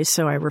non-binary,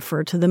 so I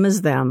refer to them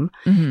as them.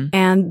 Mm-hmm.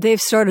 And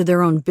they've started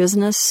their own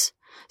business.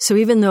 So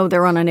even though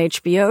they're on an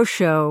HBO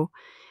show,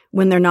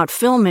 when they're not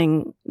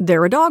filming,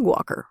 they're a dog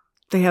walker.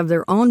 They have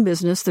their own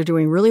business. They're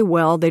doing really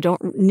well. They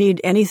don't need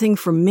anything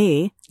from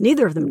me.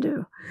 Neither of them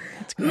do.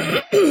 That's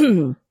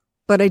great.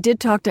 But I did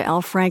talk to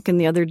Al Franken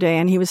the other day,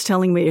 and he was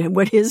telling me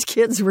what his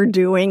kids were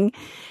doing.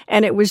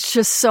 And it was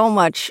just so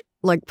much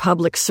like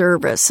public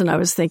service. And I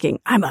was thinking,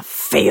 I'm a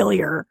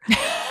failure.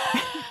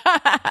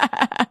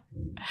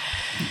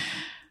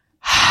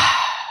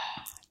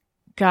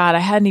 God, I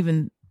hadn't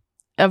even,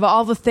 of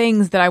all the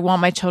things that I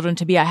want my children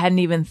to be, I hadn't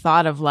even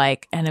thought of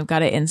like, and I've got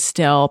to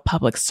instill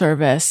public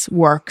service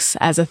works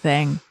as a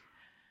thing.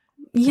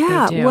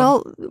 Yeah, do.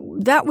 well,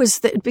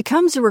 it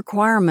becomes a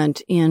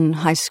requirement in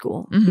high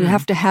school. Mm-hmm. You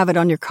have to have it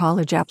on your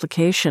college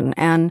application.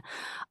 And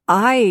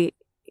with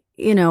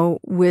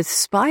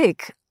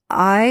Spike,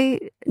 I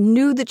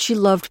knew that she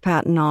loved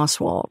Patton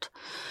Oswalt.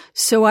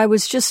 So I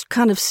was just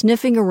kind of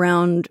sniffing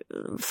around,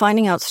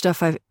 finding out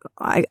stuff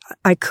I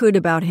could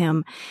about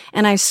him.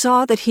 And I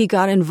saw that he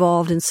got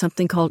involved in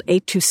something called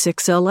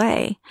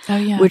 826LA, Oh,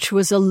 yeah. which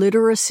was a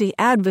literacy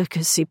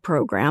advocacy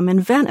program in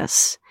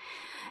Venice.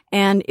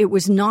 And it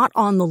was not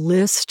on the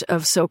list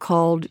of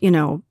so-called,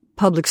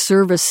 public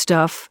service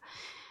stuff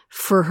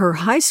for their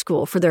high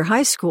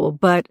school,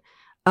 but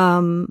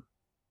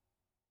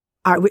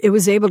it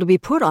was able to be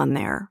put on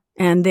there.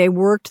 And they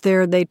worked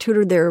there, they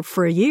tutored there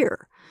for a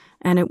year.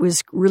 And it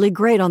was really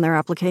great on their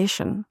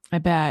application. I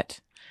bet.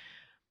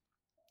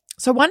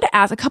 So I wanted to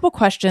ask a couple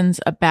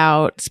questions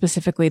about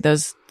specifically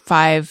those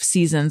 5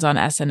 seasons on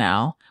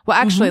SNL. Well,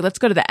 actually, let's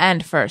go to the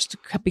end first,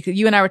 because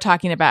you and I were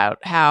talking about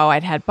how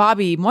I'd had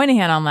Bobby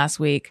Moynihan on last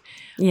week.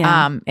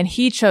 Yeah. And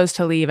he chose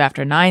to leave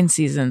after 9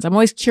 seasons. I'm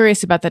always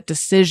curious about that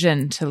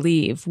decision to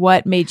leave.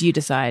 What made you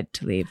decide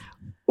to leave?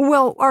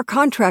 Well, our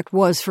contract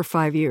was for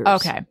 5 years.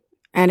 Okay.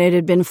 And it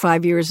had been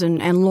 5 years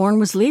and Lorne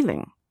was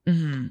leaving.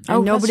 Mm-hmm.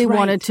 And nobody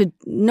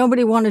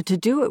wanted to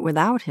do it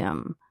without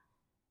him.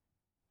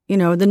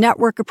 The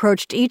network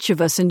approached each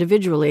of us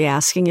individually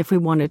asking if we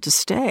wanted to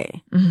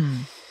stay.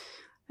 Mm-hmm.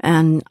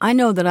 And I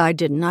know that I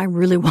didn't. I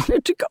really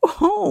wanted to go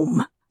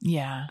home.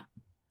 Yeah.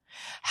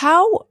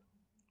 How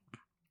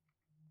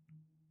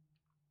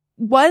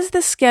was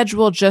the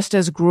schedule just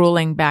as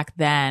grueling back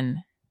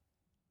then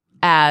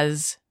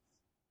as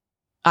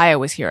I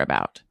always hear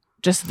about?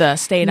 Just the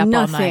staying up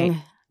all night?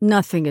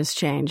 Nothing has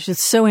changed.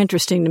 It's so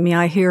interesting to me.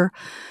 I hear,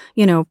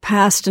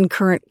 past and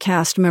current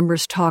cast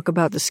members talk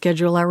about the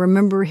schedule. I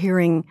remember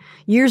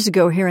years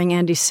ago hearing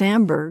Andy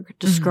Samberg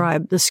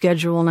describe the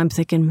schedule, and I'm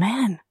thinking,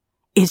 man,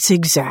 it's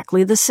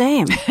exactly the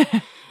same.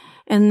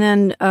 And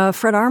then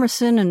Fred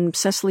Armisen and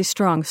Cecily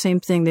Strong, same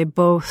thing. They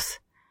both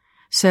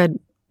said,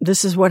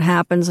 this is what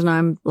happens. And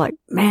I'm like,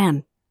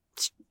 man,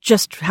 it's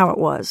just how it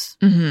was.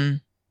 Mm-hmm.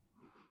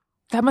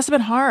 That must have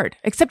been hard,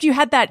 except you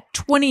had that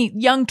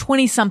young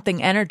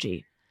 20-something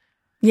energy.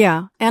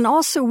 Yeah. And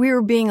also we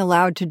were being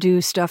allowed to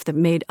do stuff that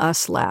made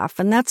us laugh.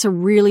 And that's a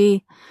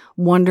really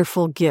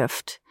wonderful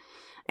gift.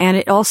 And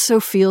it also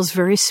feels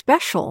very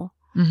special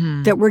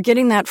that we're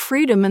getting that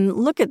freedom. And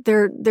look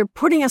they're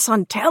putting us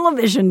on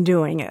television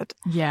doing it.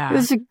 Yeah. It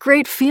was a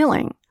great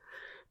feeling.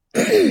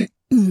 Did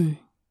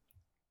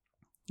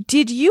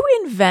you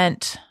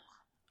invent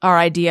our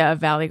idea of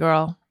Valley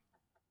Girl?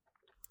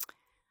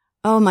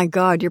 Oh my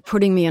God, you're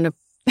putting me in a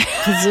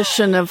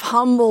position of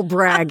humble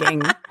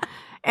bragging.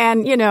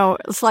 And,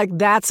 it's like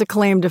that's a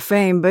claim to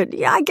fame. But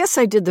yeah, I guess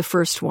I did the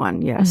first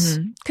one. Yes.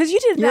 Because you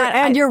did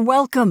that. You're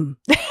welcome.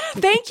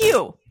 Thank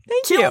you.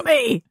 Kill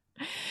me.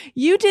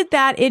 You did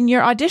that in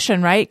your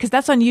audition, right? Because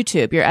that's on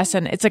YouTube.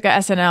 It's like a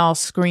SNL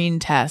screen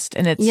test,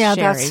 and it's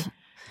Sherry.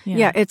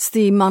 Yeah, it's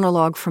the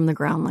monologue from the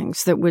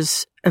Groundlings that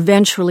was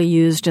eventually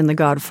used in the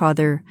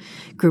Godfather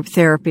group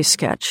therapy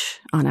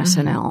sketch on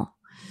SNL.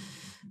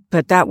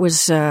 But that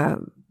was a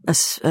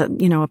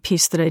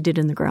piece that I did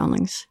in the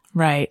Groundlings.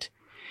 Right.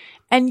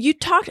 And you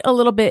talked a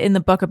little bit in the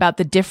book about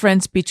the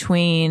difference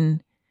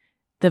between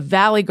the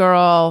Valley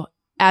Girl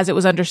as it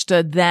was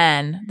understood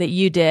then that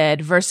you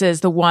did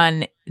versus the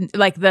one,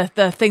 like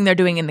the thing they're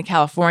doing in the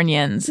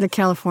Californians. The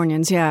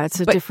Californians, yeah, it's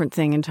a different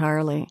thing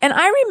entirely. And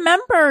I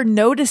remember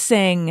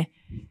noticing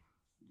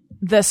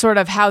the sort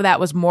of how that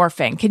was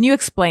morphing. Can you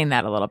explain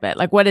that a little bit?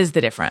 Like, what is the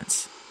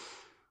difference?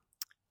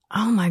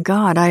 Oh my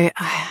God,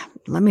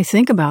 let me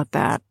think about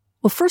that.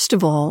 Well, first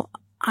of all,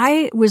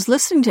 I was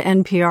listening to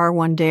NPR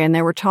one day and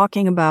they were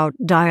talking about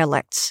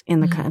dialects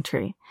in the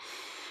country.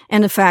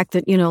 And the fact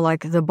that,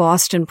 like the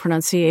Boston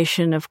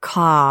pronunciation of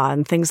ka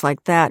and things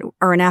like that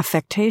are an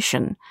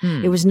affectation.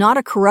 It was not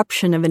a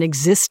corruption of an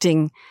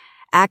existing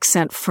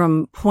accent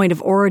from point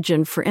of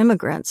origin for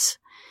immigrants.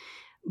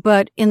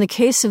 But in the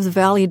case of the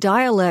Valley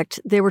dialect,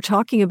 they were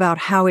talking about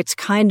how it's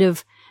kind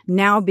of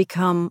now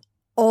become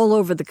all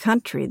over the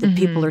country that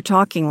people are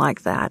talking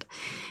like that.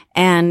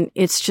 And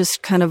it's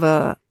just kind of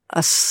a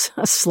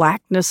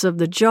slackness of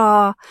the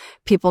jaw,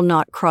 people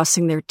not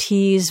crossing their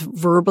T's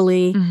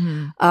verbally.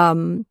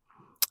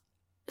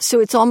 So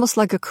it's almost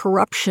like a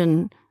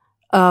corruption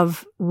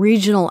of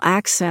regional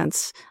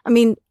accents. I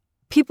mean,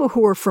 people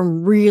who are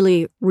from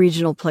really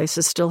regional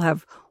places still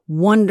have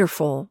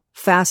wonderful,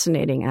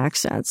 fascinating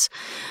accents.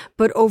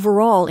 But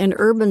overall, in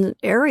urban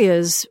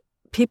areas,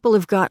 people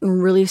have gotten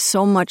really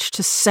so much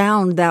to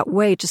sound that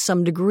way to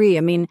some degree.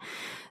 I mean,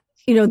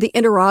 the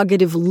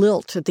interrogative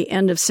lilt at the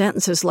end of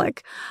sentences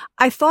like,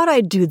 I thought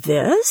I'd do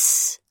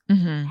this.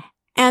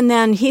 And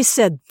then he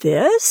said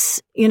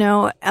this,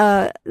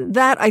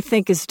 that I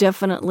think is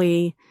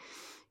definitely,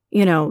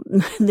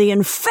 the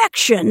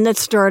infection that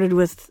started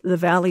with the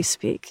Valley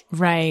speak.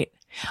 Right.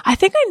 I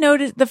think I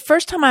noticed the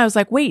first time I was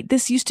like, wait,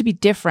 this used to be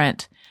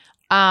different.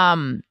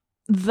 Is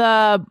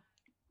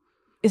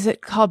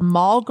it called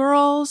Mall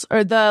Girls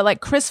or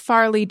Chris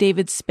Farley,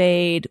 David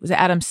Spade, was it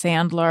Adam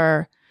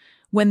Sandler,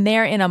 when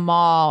they're in a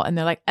mall and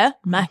they're like, oh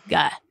my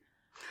God.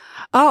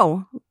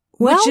 Oh,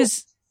 well, which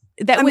is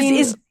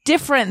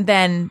different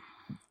than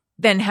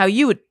how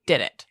you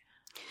did it.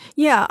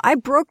 Yeah, I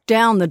broke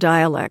down the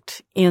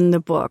dialect in the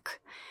book.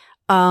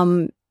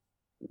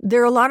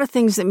 There are a lot of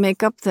things that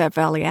make up that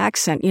Valley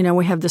accent.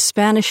 We have the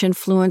Spanish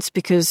influence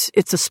because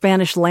it's a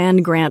Spanish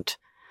land grant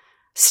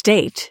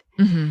state.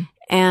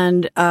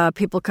 And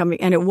people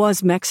coming, and it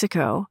was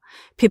Mexico,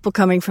 people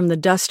coming from the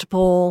Dust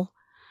Bowl.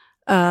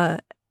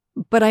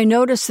 But I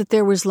noticed that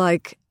there was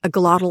like a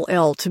glottal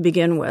L to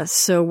begin with.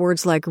 So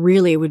words like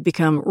really would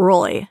become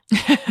Roy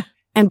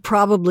and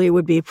probably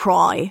would be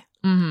proy,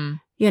 and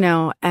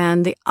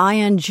the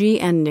ing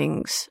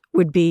endings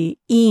would be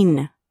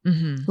een,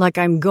 like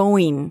I'm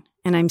going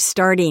and I'm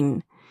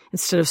starting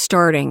instead of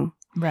starting.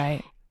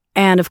 Right.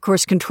 And of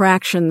course,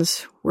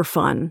 contractions were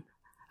fun.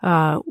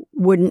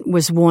 Wouldn't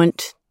was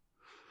wouldn't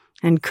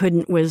and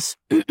couldn't was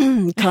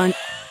cunt.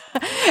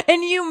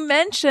 And you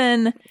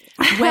mention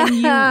when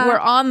you were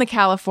on the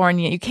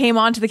California, you came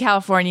onto the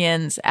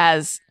Californians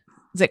as,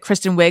 is it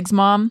Kristen Wiig's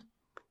mom?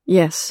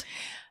 Yes.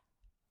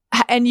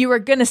 And you were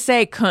going to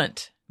say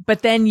cunt,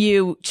 but then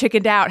you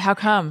chickened out. How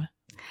come?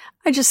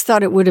 I just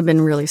thought it would have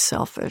been really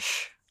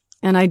selfish.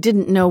 And I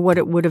didn't know what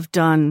it would have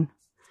done,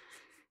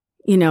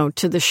 to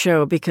the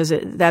show, because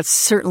that's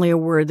certainly a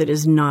word that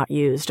is not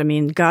used. I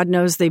mean, God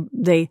knows they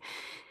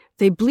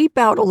bleep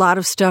out a lot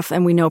of stuff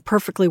and we know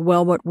perfectly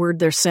well what word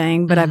they're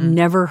saying, but I've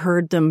never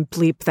heard them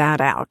bleep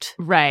that out.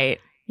 Right.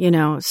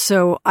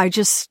 So I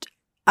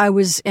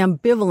was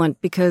ambivalent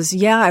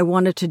because, I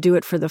wanted to do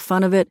it for the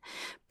fun of it,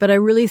 but I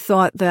really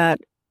thought that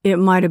it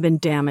might have been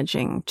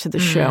damaging to the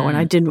show and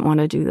I didn't want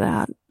to do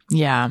that.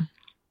 Yeah.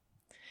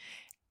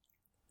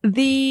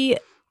 The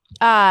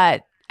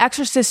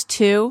Exorcist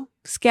 2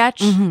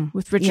 sketch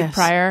with Richard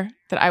Pryor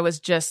that I was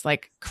just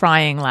like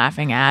crying,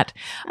 laughing at.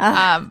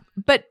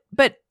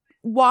 But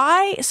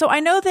why? So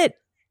I know that,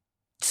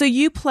 so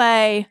you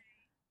play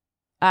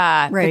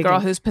the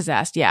girl who's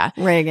possessed. Yeah.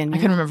 Reagan. I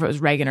couldn't remember if it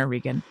was Reagan or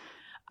Regan.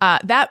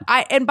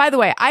 And by the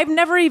way, I've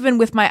never even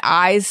with my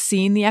eyes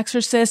seen The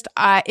Exorcist.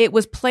 It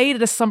was played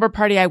at a slumber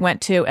party I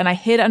went to and I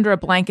hid under a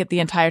blanket the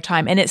entire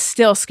time and it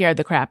still scared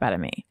the crap out of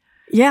me.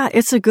 Yeah,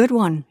 it's a good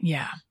one.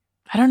 Yeah.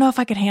 I don't know if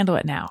I could handle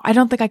it now. I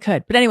don't think I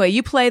could. But anyway,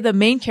 you play the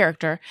main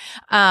character.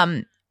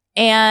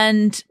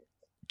 And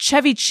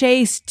Chevy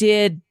Chase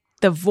did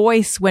the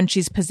voice when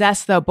she's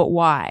possessed though, but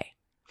why?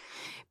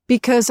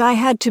 Because I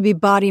had to be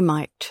body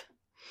mic'd.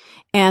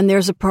 And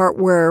there's a part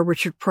where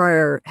Richard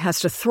Pryor has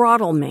to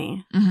throttle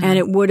me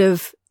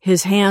and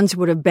his hands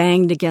would have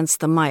banged against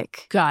the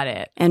mic. Got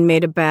it. And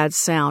made a bad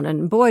sound.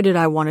 And boy, did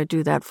I want to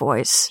do that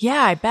voice.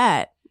 Yeah, I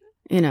bet.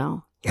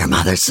 Your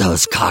mother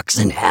sews cocks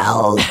in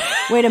hell.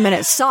 Wait a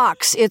minute.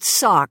 Socks. It's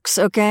socks.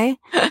 Okay.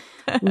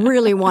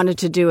 Really wanted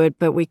to do it,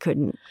 but we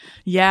couldn't.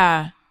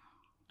 Yeah.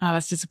 Oh,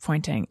 that's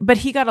disappointing. But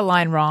he got a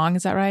line wrong.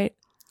 Is that right?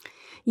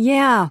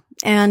 Yeah.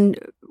 And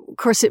of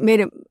course it made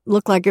it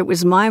look like it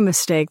was my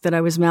mistake that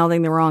I was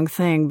mouthing the wrong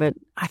thing, but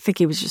I think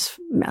he was just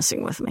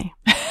messing with me.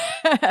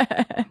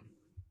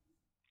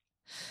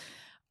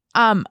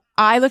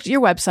 I looked at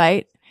your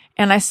website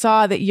and I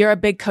saw that you're a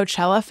big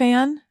Coachella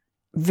fan.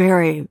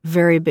 Very,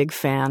 very big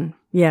fan.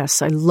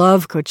 Yes, I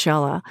love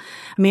Coachella.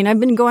 I mean, I've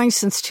been going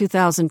since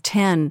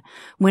 2010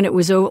 when it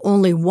was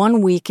only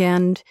one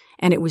weekend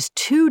and it was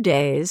 2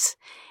 days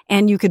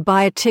and you could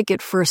buy a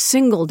ticket for a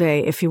single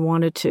day if you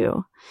wanted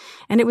to.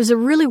 And it was a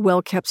really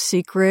well-kept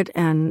secret.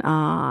 And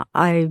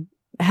I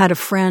had a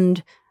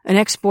friend, an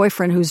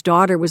ex-boyfriend whose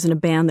daughter was in a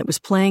band that was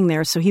playing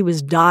there. So he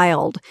was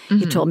dialed.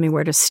 He told me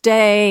where to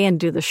stay and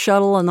do the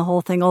shuttle and the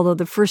whole thing. Although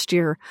the first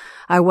year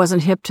I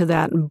wasn't hip to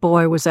that. And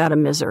boy, was that a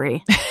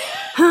misery.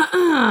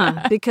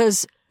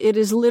 Because it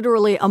is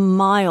literally a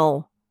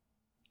mile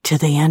to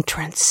the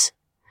entrance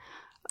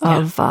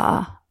of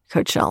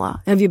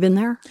Coachella. Have you been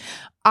there?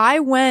 I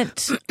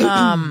went,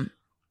 not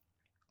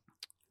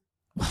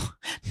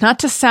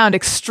to sound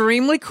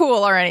extremely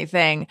cool or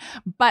anything,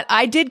 but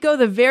I did go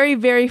the very,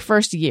 very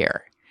first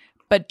year,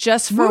 but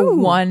just for Ooh.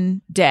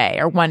 one day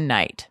or one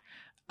night.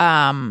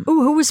 Ooh,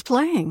 who was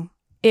playing?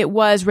 It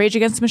was Rage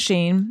Against the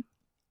Machine,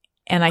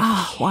 and I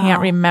can't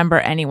wow. remember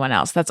anyone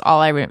else. That's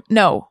all I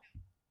No.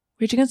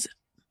 Rage Against...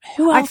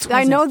 Who else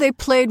I was know it? they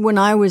played when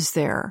I was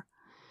there.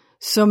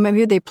 So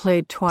maybe they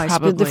played twice.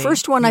 But the Probably,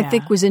 first one, I yeah.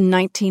 think, was in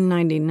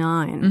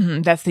 1999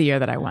 Mhm, that's the year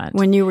that I went.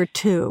 when you were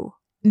 2.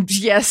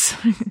 Yes.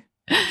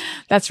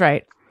 That's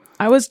right.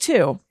 I was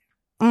 2.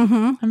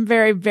 Mm-hmm. I'm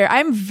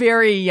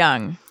very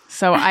young.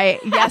 So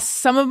yes,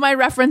 some of my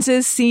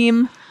references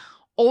seem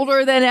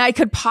older than I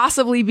could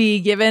possibly be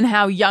given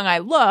how young I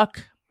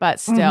look, but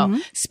still.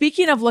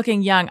 Speaking of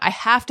looking young, I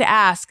have to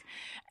ask,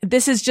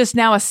 this is just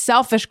now a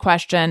selfish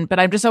question, but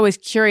I'm just always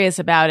curious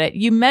about it.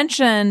 You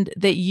mentioned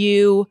that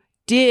you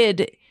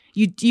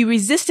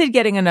resisted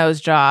getting a nose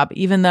job,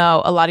 even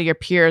though a lot of your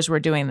peers were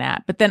doing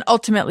that, but then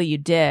ultimately you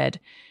did.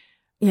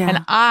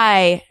 Yeah.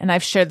 And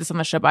I've shared this on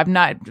the show, but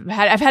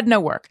I've had no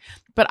work,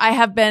 but I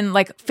have been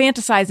like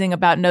fantasizing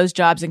about nose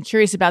jobs and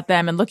curious about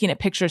them and looking at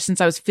pictures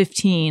since I was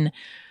 15.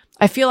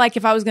 I feel like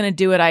if I was going to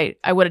do it,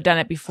 I would have done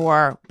it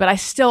before, but I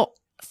still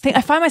think,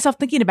 I find myself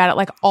thinking about it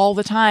like all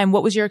the time.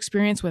 What was your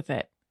experience with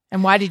it?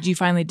 And why did you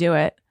finally do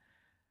it?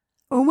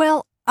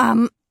 Well,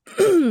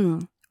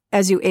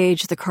 as you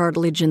age, the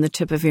cartilage in the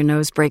tip of your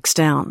nose breaks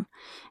down.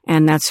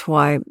 And that's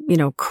why,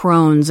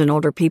 Crohn's and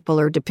older people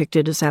are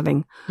depicted as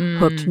having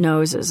hooked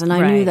noses. And I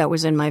knew Right. that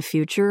was in my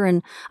future,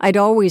 and I'd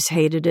always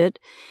hated it.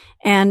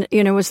 And,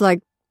 it was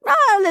like,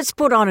 let's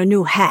put on a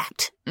new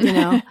hat,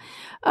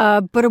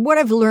 But what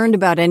I've learned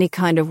about any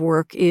kind of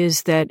work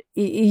is that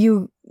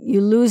you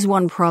lose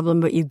one problem,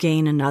 but you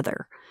gain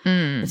another.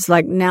 It's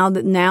like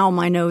now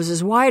my nose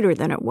is wider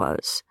than it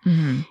was.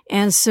 Mm-hmm.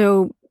 And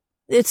so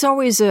it's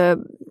always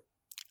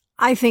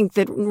I think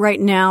that right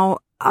now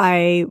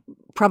I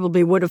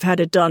probably would have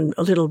had it done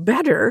a little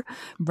better.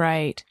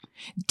 Right.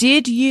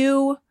 Did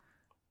you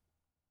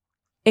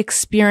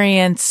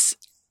experience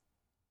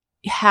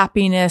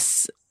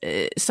happiness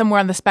somewhere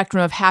on the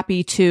spectrum of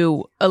happy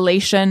to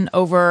elation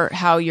over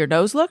how your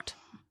nose looked?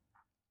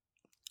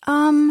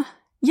 Yeah,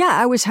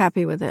 I was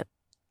happy with it.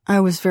 I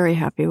was very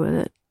happy with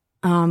it.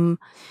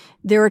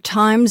 There are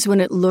times when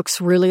it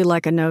looks really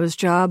like a nose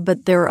job,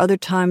 but there are other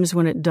times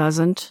when it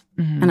doesn't.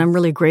 Mm-hmm. And I'm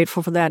really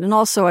grateful for that. And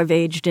also I've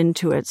aged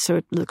into it, so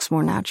it looks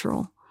more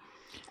natural.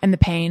 And the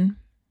pain?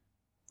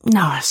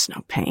 No, it's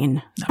no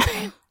pain. No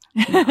pain.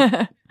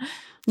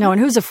 No, and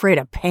who's afraid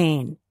of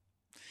pain?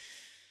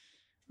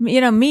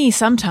 Me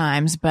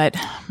sometimes, but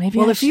maybe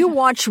Well, I if you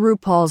watch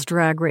RuPaul's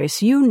Drag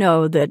Race, you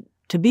know that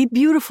to be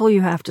beautiful,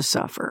 you have to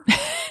suffer.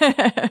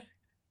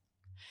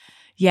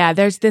 Yeah,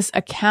 there's this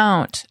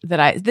account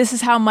that this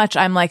is how much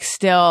I'm like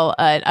still,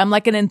 I'm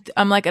like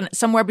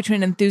somewhere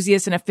between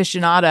enthusiast and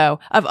aficionado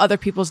of other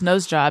people's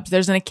nose jobs.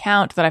 There's an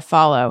account that I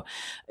follow,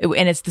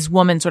 and it's this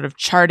woman sort of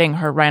charting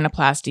her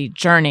rhinoplasty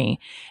journey.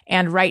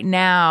 And right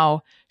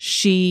now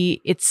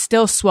it's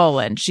still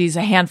swollen. She's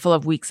a handful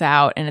of weeks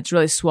out and it's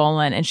really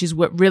swollen. And she's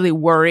really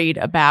worried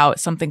about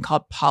something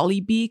called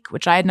polybeak,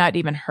 which I had not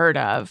even heard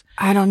of.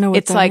 I don't know what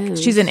It's that like, is.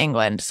 she's in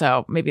England.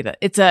 So maybe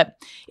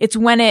it's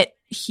when it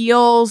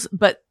heals,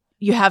 but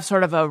you have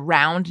sort of a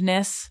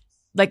roundness,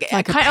 like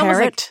a kind almost like,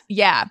 parrot?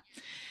 yeah.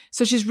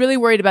 So she's really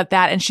worried about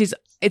that. And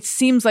it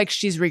seems like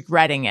she's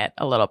regretting it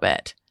a little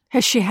bit.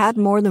 Has she had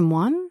more than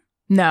one?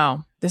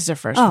 No, this is her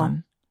first Oh.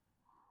 one.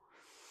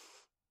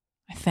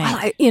 I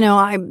think.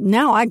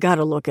 Now I got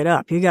to look it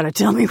up. You got to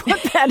tell me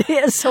what that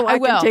is so I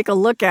will. can take a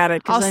look at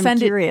it because I'll I'm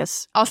send it-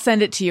 curious. I'll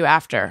send it to you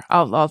after.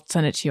 I'll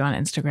send it to you on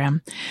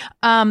Instagram.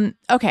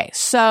 Okay.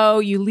 So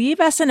you leave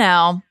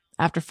SNL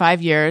after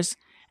 5 years,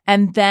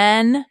 and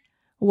then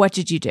what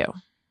did you do?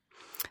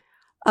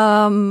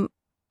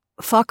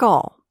 Fuck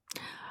all.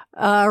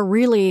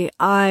 Really,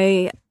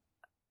 I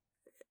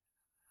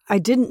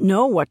didn't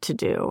know what to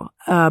do,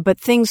 but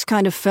things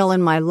kind of fell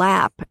in my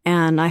lap,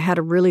 and I had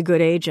a really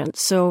good agent.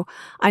 So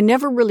I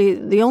never really,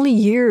 the only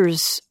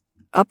years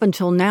up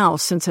until now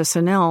since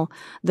SNL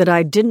that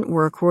I didn't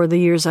work were the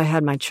years I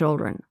had my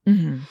children.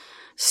 Mm-hmm.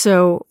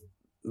 So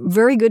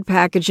very good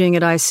packaging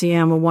at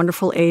ICM, a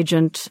wonderful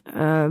agent,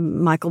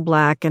 Michael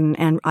Black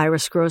and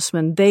Iris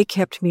Grossman. They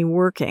kept me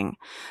working.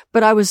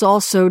 But I was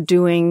also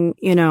doing,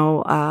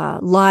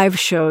 live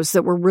shows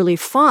that were really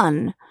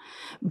fun,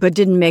 but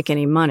didn't make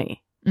any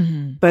money.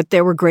 Mm-hmm. But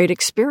they were great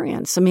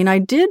experience. I mean, I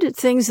did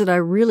things that I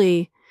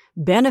really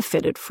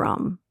benefited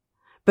from,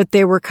 but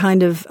they were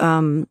kind of,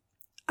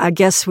 I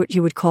guess what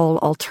you would call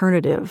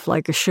alternative,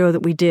 like a show that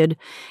we did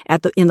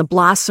in the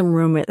Blossom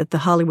Room at the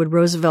Hollywood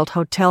Roosevelt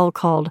Hotel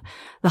called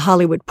The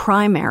Hollywood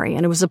Primary.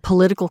 And it was a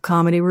political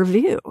comedy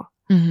review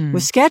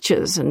with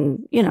sketches,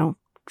 and,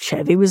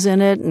 Chevy was in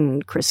it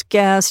and Chris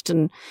Guest,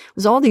 and it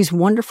was all these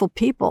wonderful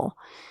people.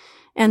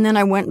 And then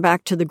I went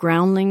back to the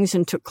Groundlings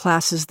and took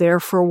classes there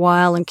for a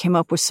while and came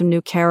up with some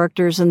new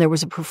characters. And there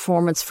was a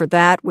performance for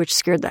that, which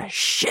scared the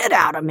shit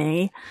out of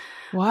me.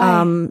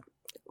 Why?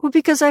 Well,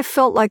 because I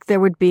felt like there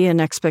would be an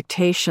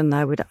expectation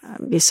that I would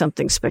be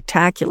something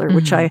spectacular,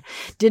 which I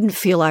didn't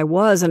feel I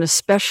was. And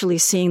especially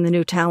seeing the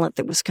new talent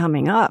that was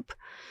coming up,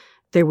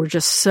 they were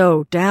just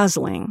so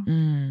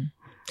dazzling.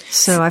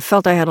 So I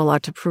felt I had a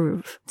lot to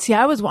prove. See,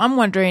 I'm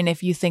wondering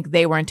if you think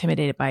they were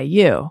intimidated by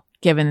you,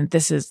 given that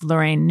this is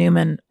Lorraine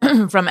Newman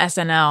from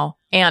SNL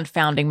and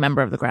founding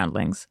member of the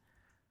Groundlings.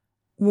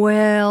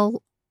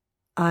 Well,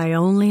 I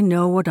only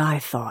know what I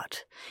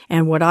thought.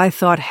 And what I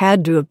thought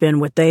had to have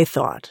been what they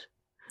thought.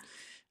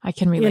 I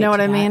can relate. You know to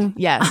what I that. mean?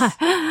 Yes.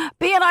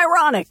 Being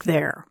ironic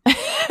there.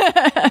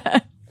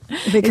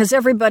 Because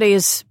everybody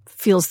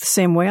feels the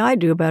same way I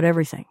do about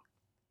everything.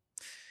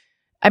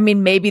 I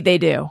mean, maybe they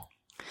do.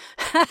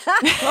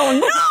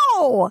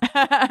 Oh,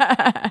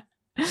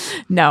 no!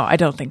 No, I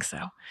don't think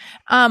so.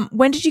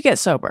 When did you get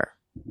sober?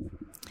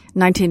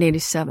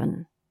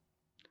 1987.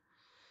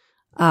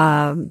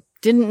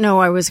 Didn't know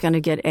I was going to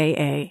get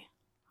AA,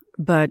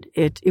 but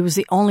it was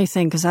the only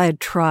thing, because I had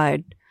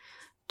tried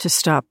to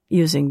stop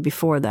using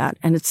before that,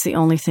 and it's the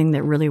only thing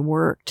that really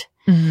worked.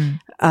 And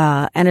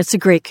it's a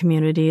great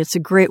community. It's a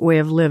great way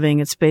of living.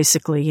 It's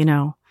basically,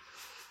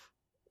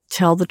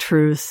 tell the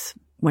truth.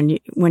 When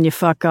you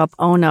fuck up,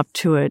 own up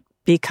to it.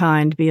 Be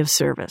kind. Be of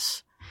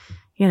service.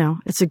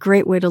 It's a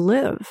great way to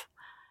live.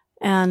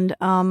 And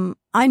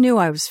I knew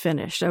I was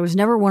finished. I was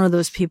never one of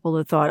those people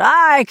that thought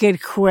I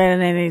could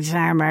quit any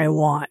time I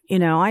want.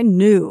 I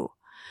knew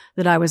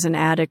that I was an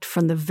addict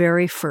from the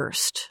very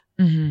first.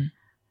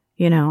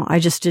 I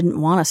just didn't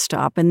want to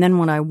stop. And then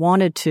when I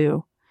wanted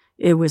to,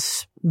 it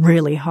was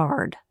really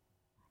hard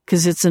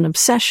because it's an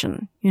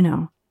obsession,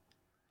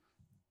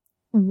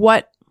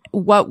 What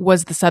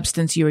was the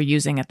substance you were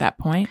using at that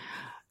point?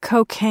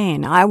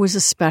 Cocaine. I was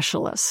a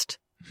specialist.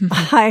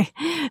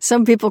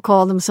 Some people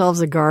call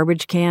themselves a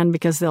garbage can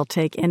because they'll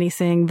take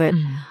anything, but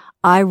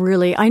I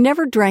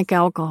never drank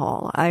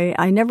alcohol.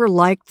 I never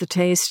liked the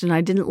taste and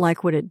I didn't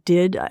like what it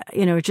did.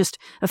 It just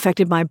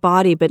affected my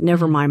body, but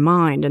never my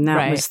mind. And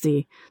that was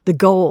the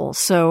goal.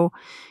 So,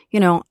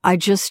 I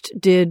just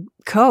did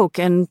Coke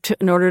and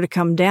in order to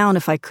come down,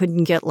 if I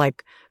couldn't get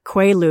like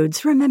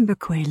Quaaludes, remember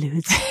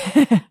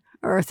Quaaludes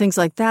or things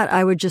like that,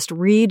 I would just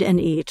read and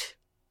eat.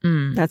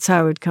 That's how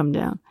I would come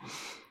down.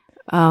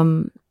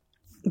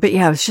 But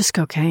yeah, it was just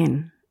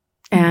cocaine.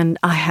 And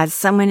I had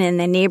someone in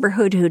the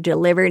neighborhood who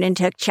delivered and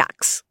took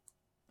checks.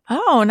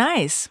 Oh,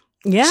 nice.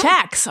 Yeah.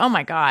 Checks. Oh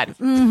my God.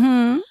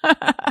 Mm-hmm.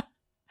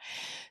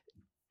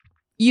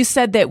 You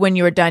said that when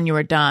you were done, you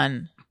were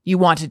done. You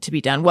wanted to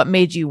be done. What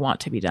made you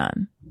want to be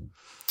done?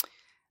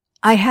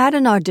 I had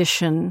an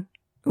audition,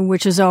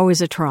 which is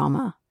always a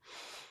trauma.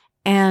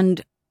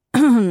 And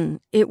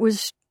it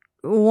was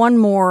one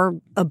more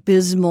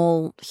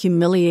abysmal,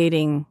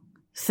 humiliating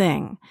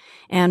thing.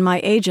 And my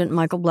agent,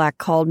 Michael Black,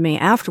 called me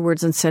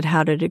afterwards and said,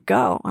 "How did it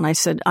go?" And I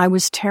said, "I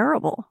was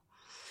terrible."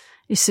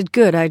 He said,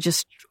 "Good. I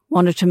just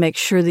wanted to make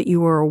sure that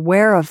you were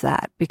aware of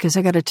that because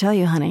I got to tell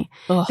you, honey,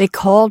 they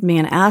called me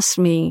and asked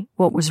me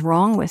what was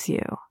wrong with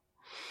you."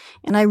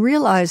 And I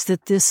realized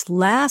that this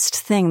last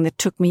thing that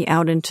took me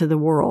out into the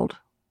world,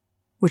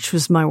 which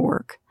was my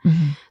work,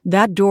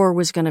 that door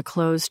was going to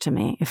close to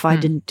me if I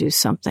didn't do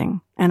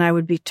something. And I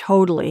would be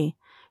totally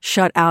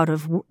shut out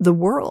of the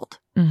world.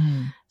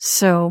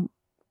 So,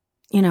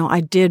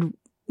 I did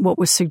what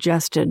was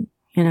suggested,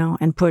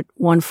 and put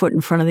one foot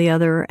in front of the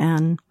other,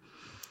 and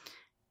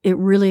it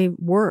really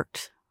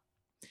worked.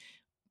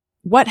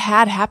 What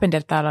had happened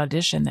at that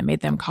audition that made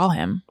them call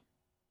him?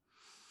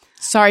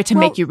 Sorry to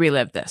make you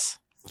relive this.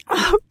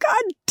 Oh,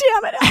 God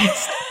damn it,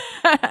 Alice.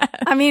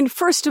 I mean,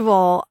 first of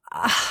all,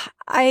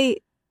 I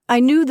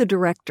knew the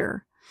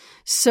director.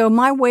 So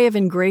my way of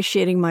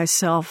ingratiating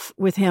myself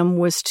with him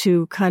was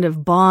to kind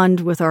of bond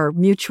with our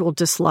mutual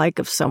dislike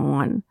of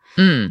someone.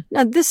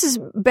 Now, this is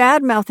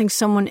bad-mouthing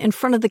someone in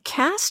front of the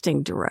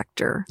casting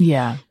director.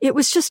 Yeah. It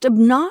was just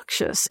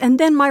obnoxious. And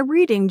then my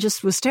reading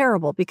just was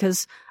terrible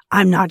because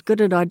I'm not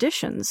good at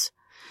auditions.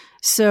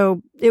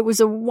 So it was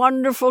a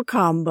wonderful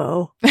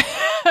combo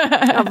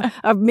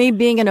of me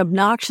being an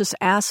obnoxious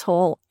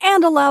asshole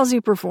and a lousy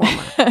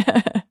performer.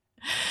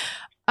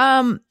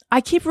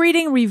 I keep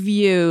reading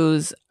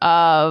reviews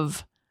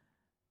of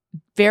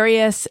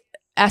various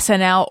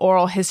SNL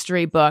oral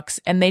history books,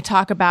 and they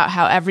talk about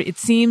how it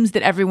seems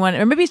that everyone,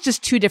 or maybe it's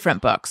just two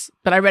different books,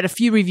 but I read a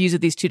few reviews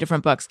of these two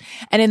different books.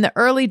 And in the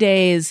early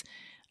days,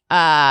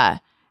 to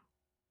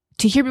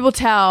hear people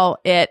tell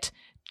it,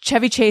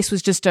 Chevy Chase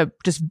was just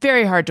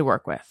very hard to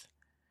work with.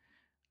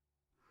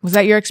 Was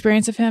that your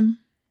experience of him?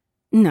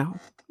 No.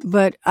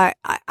 But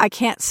I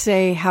can't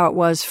say how it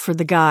was for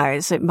the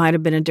guys. It might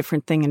have been a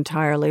different thing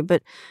entirely.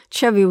 But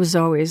Chevy was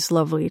always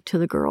lovely to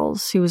the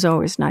girls. He was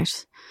always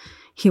nice.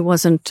 He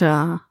wasn't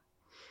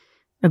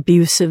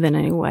abusive in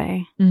any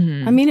way.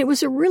 I mean, it was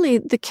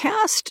the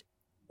cast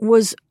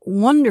was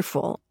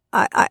wonderful.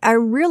 I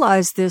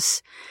realized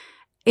this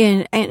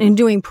in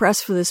doing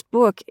press for this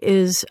book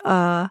is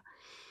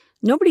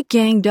nobody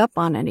ganged up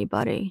on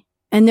anybody,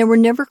 and there were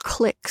never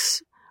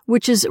cliques,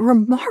 which is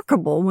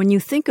remarkable when you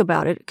think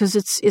about it, because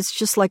it's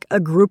just like a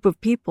group of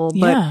people,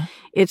 but Yeah.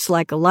 it's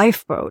like a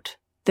lifeboat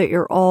that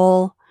you're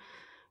all,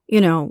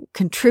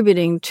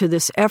 contributing to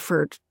this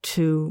effort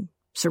to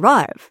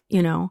survive,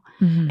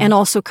 Mhm. and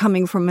also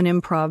coming from an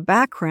improv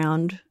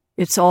background,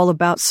 it's all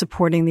about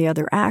supporting the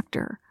other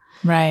actor.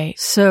 Right.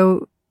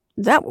 So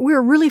that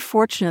we're really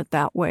fortunate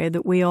that way,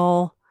 that we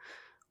all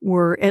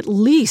were at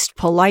least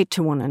polite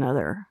to one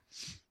another.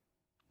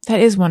 That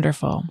is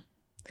wonderful.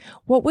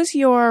 What was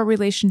your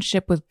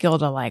relationship with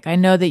Gilda like? I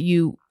know that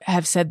you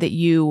have said that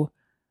you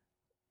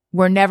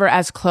were never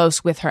as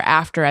close with her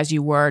after as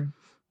you were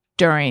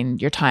during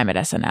your time at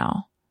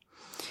SNL.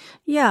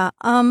 Yeah.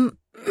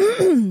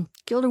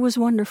 Gilda was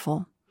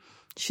wonderful.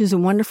 She's a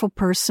wonderful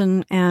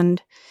person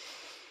and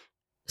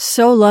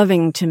so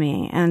loving to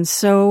me and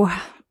so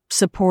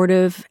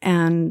supportive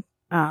and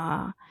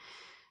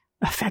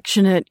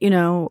affectionate,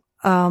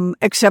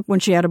 except when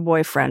she had a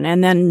boyfriend,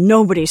 and then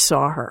nobody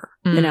saw her,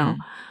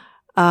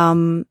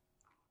 But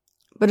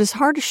as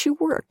hard as she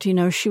worked,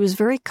 she was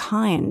very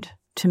kind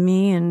to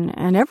me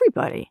and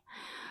everybody.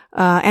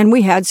 And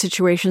we had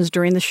situations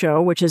during the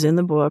show, which is in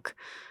the book,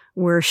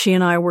 where she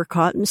and I were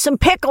caught in some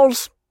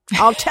pickles.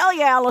 I'll tell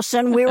you,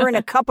 Allison, we were in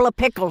a couple of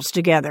pickles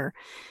together.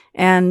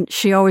 And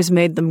she always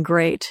made them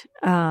great.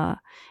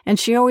 And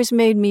she always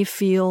made me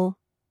feel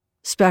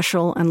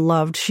special and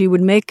loved. She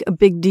would make a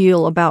big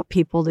deal about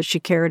people that she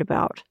cared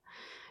about.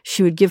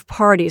 She would give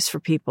parties for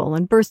people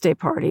and birthday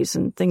parties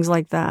and things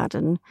like that.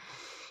 And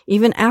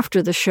even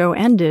after the show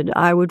ended,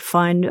 I would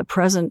find a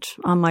present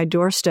on my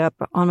doorstep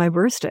on my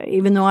birthday,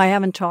 even though I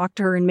haven't talked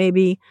to her in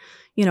maybe,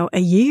 a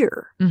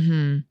year.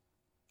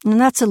 Mm-hmm. And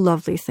that's a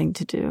lovely thing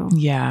to do.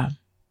 Yeah.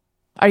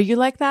 Are you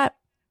like that?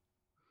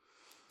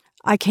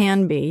 I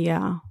can be,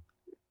 yeah.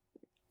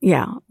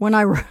 Yeah, when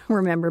I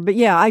remember. But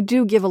yeah, I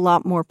do give a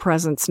lot more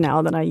presents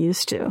now than I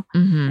used to.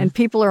 Mm-hmm. And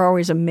people are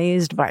always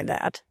amazed by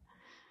that.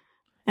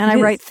 And It I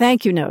is. write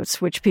thank you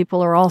notes, which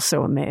people are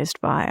also amazed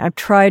by. I've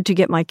tried to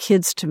get my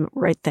kids to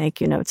write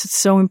thank you notes. It's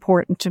so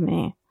important to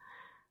me.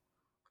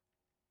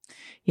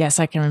 Yes,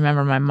 I can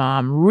remember my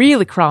mom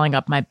really crawling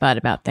up my butt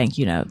about thank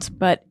you notes.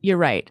 But you're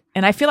right.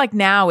 And I feel like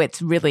now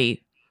it's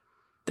really,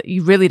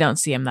 you really don't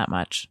see them that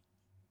much.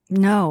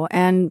 No,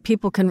 and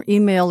people can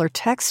email or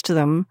text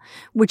them,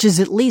 which is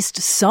at least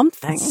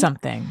something.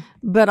 Something.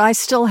 But I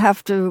still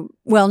have to,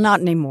 well, not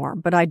anymore,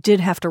 but I did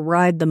have to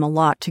ride them a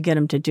lot to get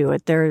them to do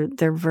it. They're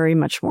very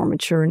much more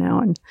mature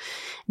now and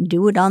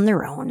do it on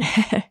their own.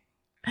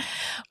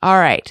 All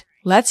right.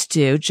 Let's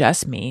do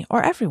Just Me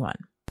or Everyone.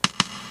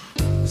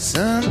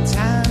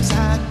 Sometimes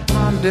I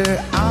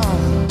ponder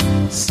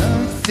on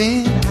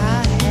something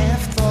I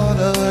have thought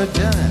or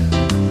done.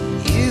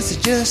 Is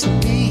it just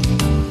me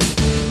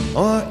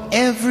or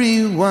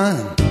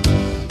everyone?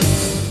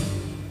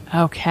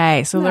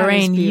 Okay. So That is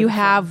Lorraine, you beautiful.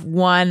 have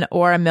one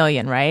or a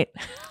million, right?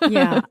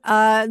 Yeah.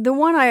 The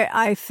one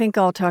I think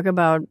I'll talk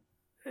about,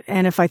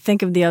 and if I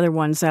think of the other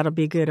ones, that'll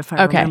be good if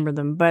I Okay. remember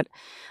them. But,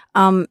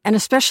 and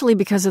especially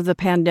because of the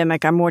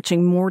pandemic, I'm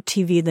watching more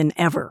TV than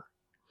ever.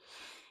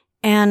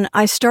 And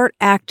I start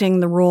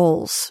acting the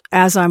roles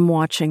as I'm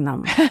watching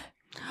them.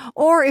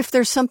 Or if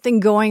there's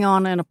something going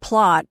on in a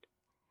plot,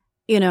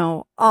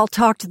 I'll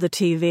talk to the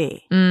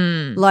TV.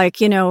 Mm. Like,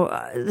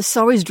 this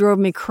always drove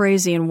me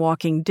crazy in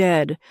Walking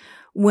Dead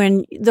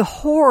when the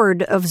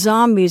horde of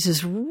zombies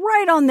is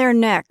right on their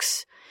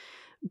necks,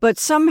 but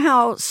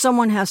somehow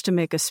someone has to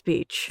make a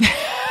speech.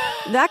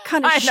 That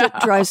kind of I shit know.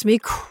 drives me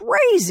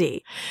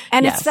crazy.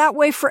 And Yes. it's that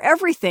way for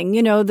everything.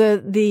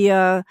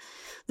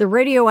 The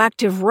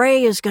radioactive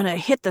ray is going to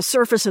hit the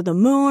surface of the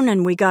moon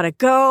and we got to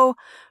go,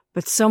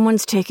 but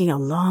someone's taking a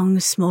long,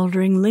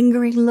 smoldering,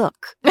 lingering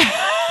look.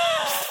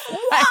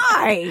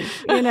 Why?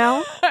 I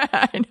know.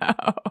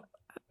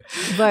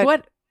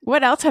 But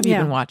What else have you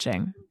Yeah. been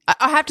watching?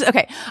 I have to.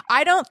 Okay,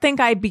 I don't think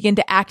I begin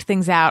to act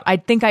things out. I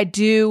think I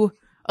do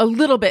a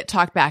little bit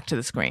talk back to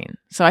the screen.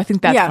 So I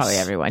think that's Yes. probably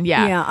everyone.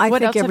 Yeah. Yeah, I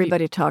What else think have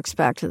everybody talks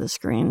back to the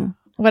screen.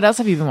 What else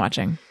have you been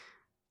watching?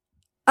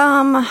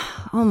 Oh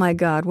my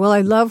God. Well, I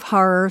love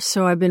horror,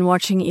 so I've been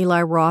watching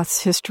Eli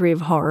Roth's History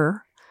of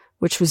Horror,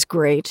 which was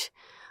great.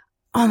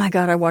 Oh my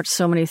God, I watch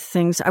so many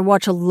things. I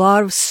watch a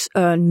lot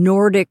of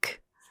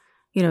Nordic,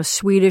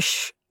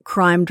 Swedish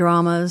crime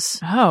dramas.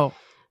 Oh,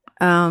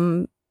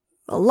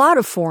 A lot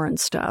of foreign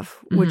stuff,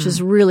 which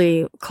is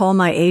really Call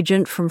My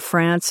Agent from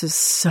France is I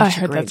such a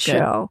heard great that's good.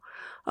 show.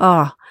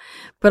 Oh,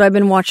 but I've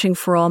been watching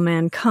For All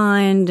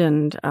Mankind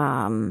and,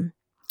 oh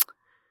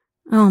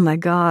my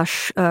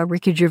gosh,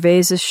 Ricky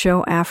Gervais's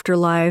show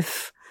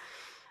Afterlife.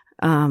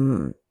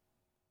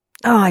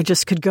 I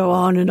just could go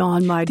on and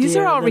on, my dear. these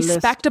are all the list.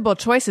 respectable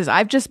choices.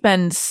 I've just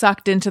been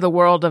sucked into the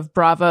world of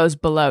Bravo's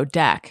Below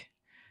Deck.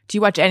 Do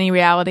you watch any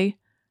reality?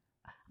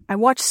 I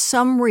watch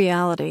some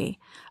reality,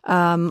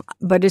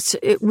 but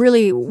it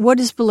really, what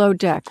is Below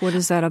Deck? What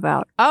is that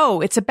about? Oh,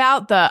 it's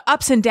about the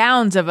ups and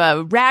downs of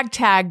a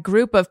ragtag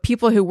group of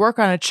people who work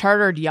on a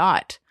chartered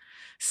yacht.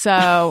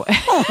 So,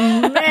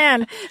 Oh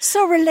man,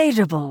 so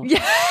relatable.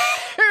 yeah,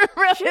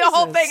 Really, the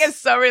whole Jesus. thing is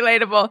so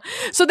relatable.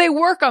 So they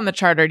work on the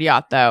chartered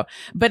yacht though,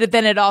 but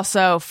then it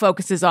also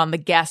focuses on the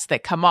guests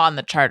that come on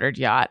the chartered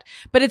yacht.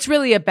 But it's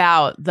really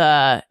about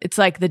it's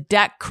like the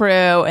deck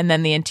crew and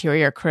then the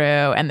interior crew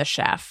and the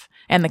chef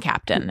and the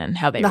captain and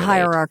how they The relate.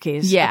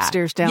 hierarchies,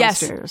 upstairs,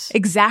 downstairs. Yes,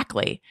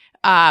 exactly.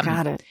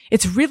 Got it.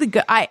 It's really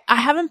good. I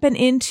haven't been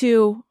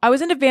I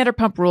was into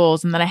Vanderpump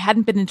Rules and then I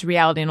hadn't been into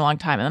reality in a long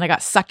time. And then I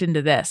got sucked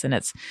into this and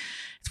it's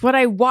what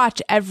I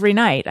watch every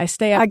night. I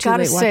stay up I too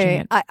gotta late watching say,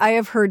 it. I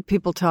have heard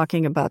people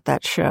talking about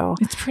that show.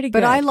 It's pretty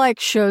good. But I like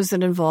shows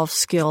that involve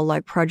skill,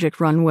 like Project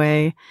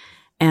Runway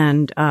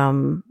and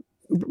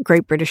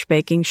Great British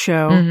Baking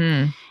Show.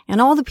 Mm-hmm.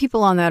 And all the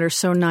people on that are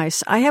so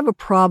nice. I have a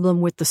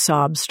problem with the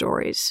sob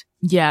stories.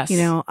 Yes. You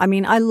know, I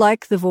mean, I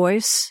like The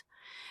Voice,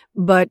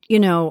 but, you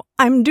know,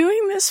 I'm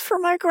doing this for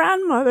my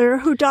grandmother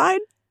who died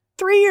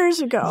 3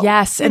 years ago.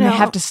 Yes. You And they know?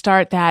 have to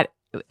start that.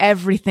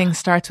 Everything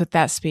starts with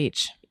that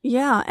speech.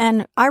 Yeah,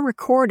 and I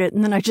record it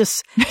and then I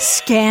just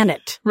scan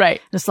it. Right.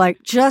 It's like,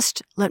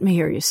 just let me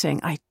hear you sing.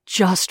 I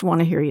just want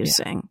to hear you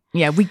sing.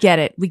 Yeah, we get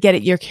it. We get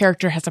it. Your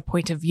character has a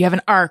point of view. You have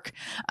an arc.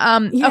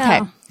 Yeah.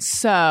 Okay.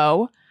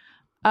 So,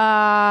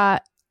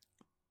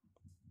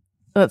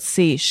 let's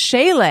see.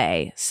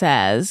 Shaylee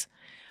says,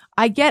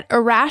 I get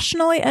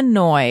irrationally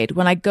annoyed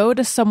when I go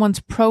to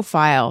someone's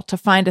profile to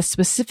find a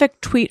specific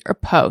tweet or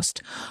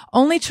post,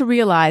 only to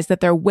realize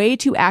that they're way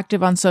too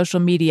active on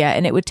social media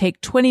and it would take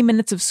 20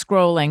 minutes of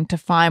scrolling to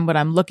find what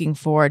I'm looking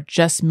for,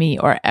 just me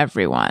or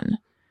everyone.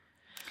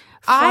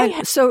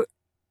 So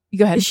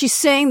Go ahead. is she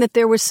saying that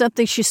there was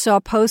something she saw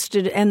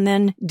posted and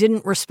then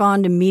didn't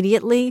respond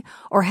immediately,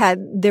 or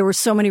there were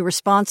so many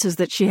responses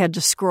that she had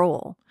to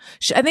scroll?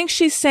 I think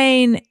she's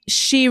saying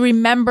she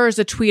remembers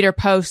a tweet or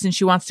post and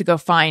she wants to go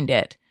find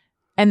it.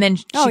 And then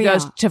she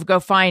goes to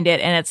go find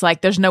it and it's like,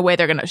 there's no way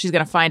she's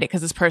going to find it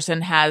because this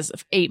person has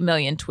 8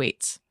 million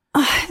tweets.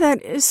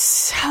 That is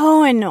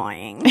so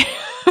annoying.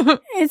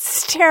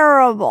 It's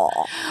terrible.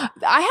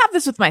 I have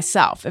this with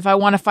myself. If I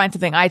want to find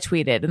something I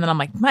tweeted and then I'm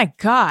like, my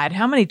God,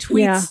 how many tweets?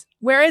 Yeah.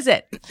 Where is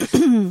it?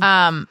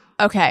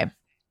 Okay.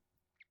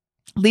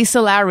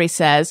 Lisa Lowry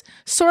says,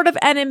 sort of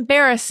an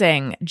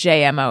embarrassing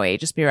JMOE,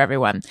 just be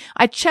everyone.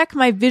 I check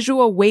my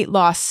visual weight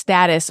loss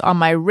status on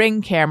my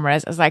Ring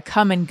cameras as I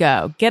come and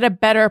go, get a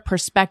better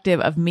perspective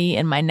of me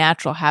in my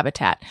natural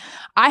habitat.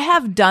 I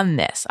have done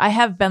this. I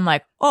have been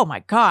like, oh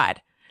my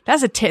God,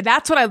 that's what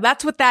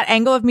that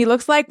angle of me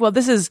looks like. Well,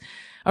 this is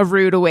a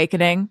rude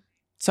awakening.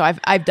 So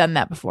I've done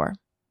that before.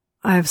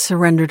 I've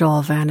surrendered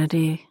all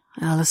vanity,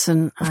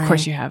 Allison. Of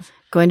course you have.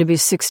 Going to be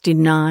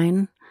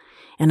 69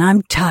 and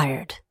I'm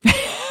tired.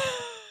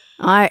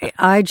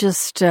 I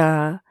just,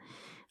 I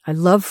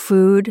love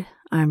food.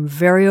 I'm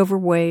very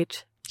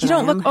overweight. You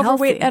don't look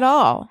overweight at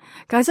all.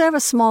 Guys, I have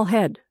a small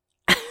head.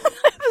 I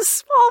have a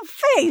small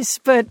face,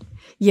 but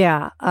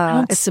yeah,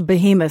 it's a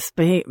behemoth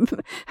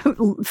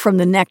from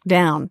the neck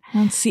down. I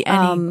don't see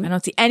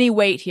any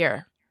weight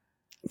here.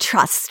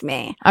 Trust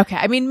me. Okay.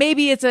 I mean,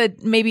 maybe it's an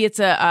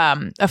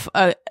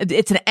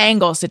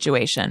angle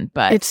situation,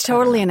 but It's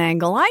totally an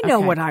angle. I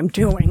know what I'm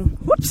doing.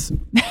 Whoops.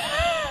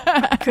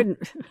 I couldn't,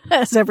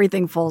 as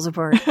everything falls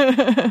apart.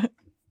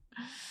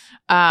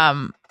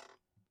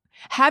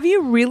 Have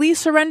you really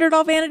surrendered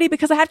all vanity?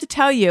 Because I have to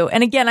tell you,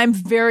 and again, I'm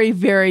very,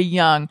 very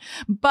young,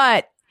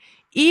 but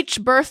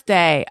each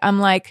birthday, I'm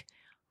like,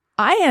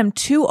 I am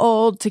too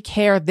old to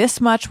care this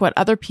much what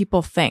other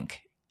people think.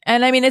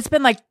 And I mean, it's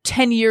been like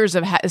 10 years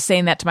of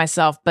saying that to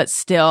myself, but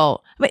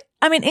still,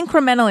 I mean,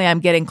 incrementally,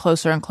 I'm getting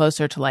closer and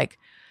closer to like,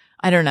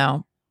 I don't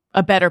know,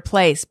 a better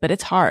place, but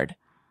it's hard.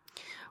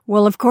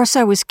 Well, of course,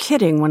 I was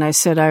kidding when I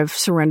said I've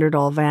surrendered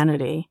all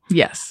vanity.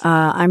 Yes.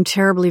 I'm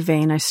terribly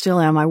vain. I still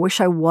am. I wish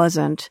I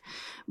wasn't.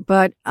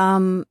 But,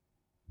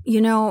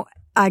 you know,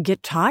 I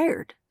get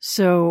tired.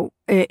 So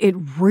it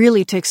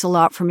really takes a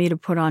lot for me to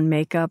put on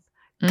makeup.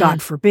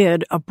 God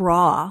forbid, a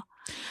bra.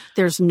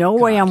 There's no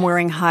way I'm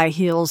wearing high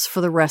heels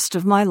for the rest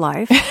of my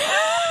life.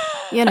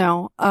 You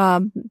know,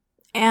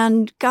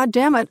 and God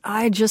damn it,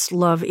 I just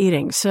love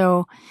eating.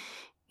 So,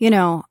 you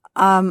know,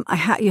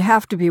 you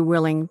have to be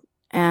willing.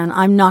 And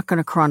I'm not going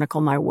to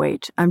chronicle my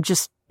weight. I'm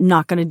just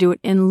not going to do it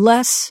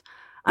unless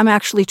I'm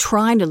actually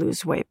trying to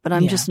lose weight, but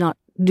I'm just not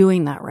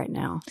doing that right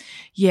now.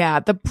 Yeah,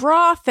 the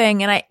bra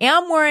thing, and I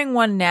am wearing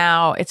one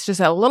now. It's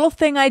just a little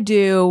thing I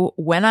do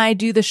when I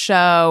do the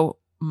show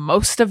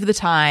most of the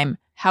time.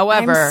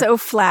 However, I'm so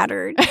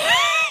flattered.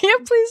 Yeah,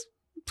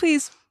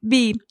 please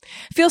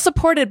feel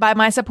supported by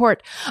my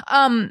support.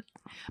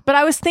 But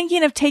I was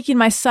thinking of taking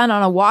my son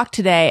on a walk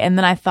today, and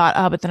then I thought,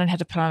 but then I'd have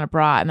to put on a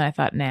bra, and then I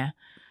thought, nah.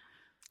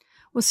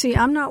 Well, see,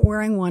 I'm not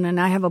wearing one and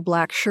I have a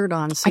black shirt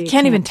on. So I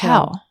can't even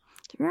tell.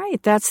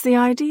 Right. That's the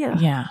idea.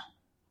 Yeah.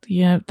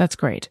 Yeah, that's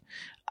great.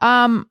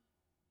 Okay.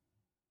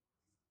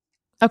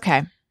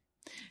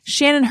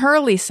 Shannon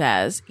Hurley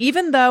says,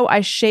 even though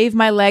I shave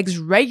my legs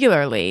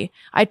regularly,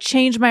 I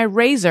change my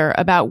razor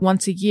about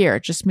once a year.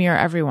 Just me or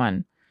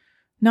everyone.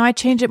 No, I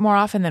change it more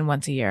often than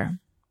once a year.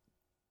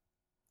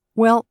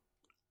 Well,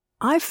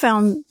 I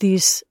found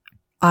these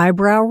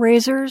eyebrow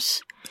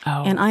razors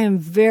Oh. And I am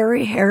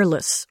very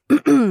hairless.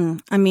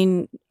 I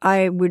mean,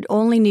 I would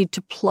only need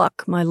to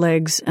pluck my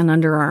legs and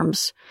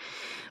underarms.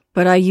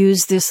 But I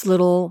use this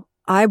little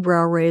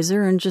eyebrow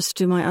razor and just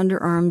do my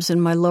underarms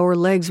and my lower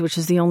legs, which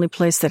is the only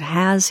place that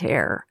has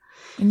hair.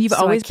 And you've So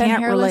I always been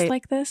can't hairless relate.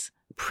 like this?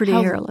 Pretty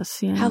How-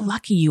 hairless, yeah. How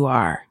lucky you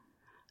are.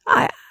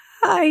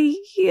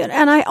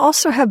 And I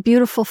also have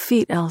beautiful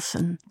feet,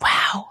 Alison.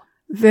 Wow.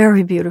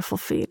 Very beautiful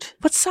feet.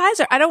 What size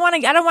are, I don't want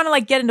to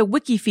like get into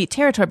wiki feet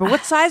territory, but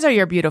what size are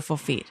your beautiful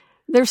feet?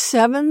 They're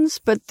 7s,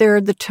 but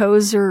the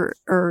toes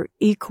are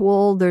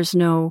equal. There's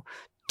no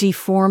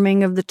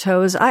deforming of the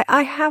toes.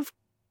 I have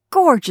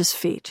gorgeous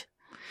feet.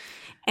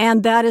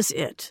 And that is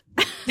it.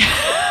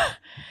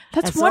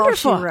 That's all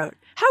wonderful. she wrote.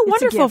 How It's a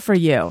wonderful gift. for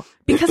you.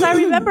 Because I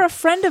remember a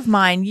friend of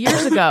mine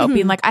years ago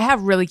being like, I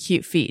have really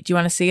cute feet. Do you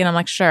want to see? And I'm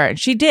like, sure. And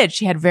she did.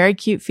 She had very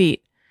cute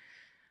feet.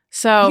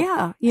 So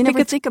Yeah, you I think never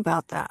it's- think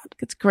about that.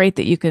 it's great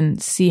that you can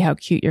see how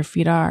cute your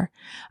feet are.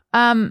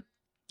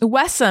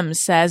 Wessam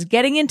says,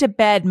 getting into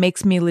bed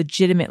makes me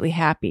legitimately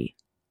happy.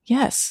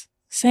 Yes.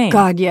 Same.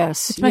 God,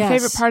 yes. It's my yes.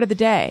 favorite part of the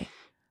day.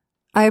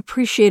 I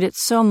appreciate it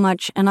so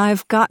much. And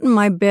I've gotten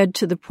my bed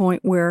to the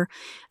point where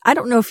I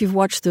don't know if you've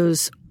watched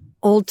those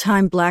old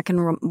time black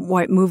and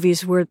white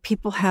movies where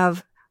people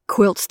have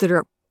quilts that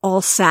are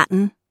all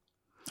satin.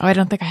 Oh, I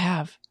don't think I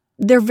have.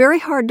 They're very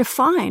hard to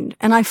find.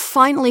 And I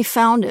finally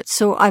found it.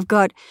 So I've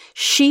got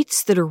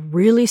sheets that are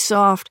really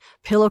soft,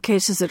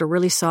 pillowcases that are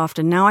really soft.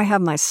 And now I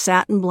have my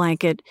satin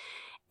blanket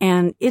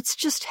and it's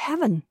just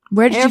heaven.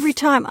 Where did Every you?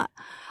 time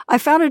I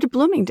found it at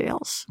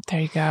Bloomingdale's. There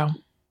you go.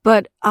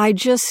 But I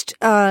just,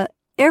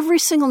 every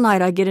single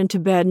night I get into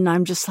bed and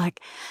I'm just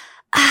like,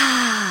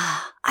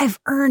 I've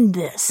earned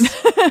this.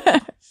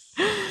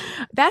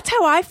 That's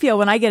how I feel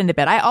when I get into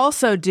bed. I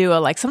also do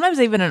sometimes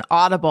even an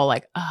audible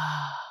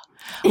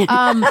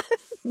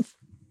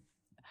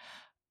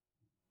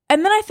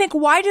and then I think,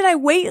 why did I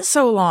wait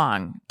so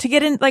long to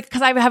get in?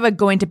 Because I have a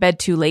going to bed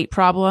too late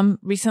problem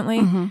recently.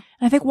 Mm-hmm. And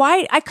I think,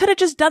 why? I could have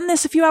just done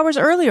this a few hours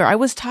earlier. I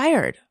was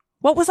tired.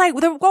 What was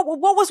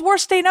what was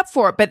worth staying up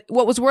for? But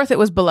what was worth it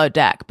was Below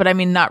Deck. But I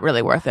mean, not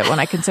really worth it when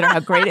I consider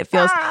how great it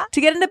feels to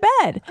get into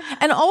bed.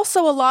 And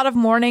also a lot of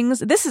mornings,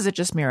 this isn't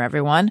just me or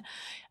everyone.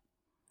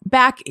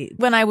 Back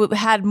when I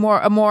had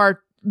a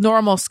more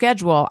normal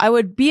schedule, I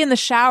would be in the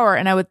shower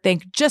and I would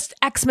think just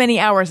X many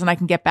hours and I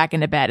can get back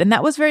into bed. And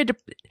that was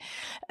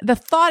the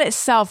thought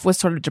itself was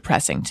sort of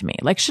depressing to me.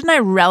 Like, shouldn't I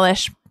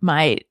relish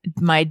my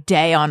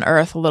day on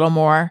earth a little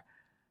more?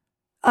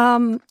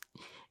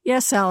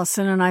 Yes,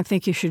 Allison, and I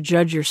think you should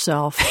judge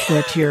yourself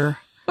that you're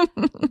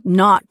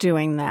not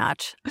doing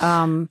that.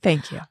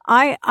 Thank you.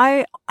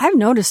 I've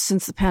noticed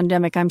since the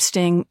pandemic, I'm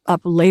staying up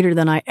later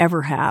than I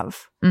ever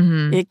have.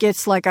 Mm-hmm. It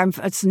gets like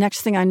it's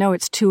next thing I know,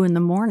 it's 2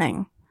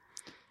 a.m.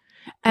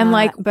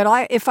 And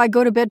but if I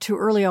go to bed too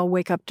early, I'll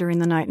wake up during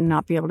the night and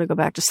not be able to go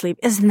back to sleep.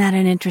 Isn't that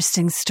an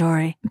interesting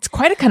story? it's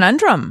quite a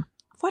conundrum.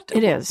 What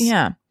It is.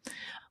 Yeah.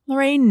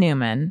 Lorraine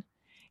Newman,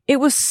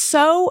 it was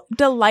so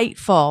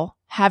delightful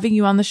having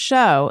you on the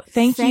show.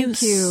 Thank you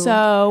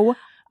so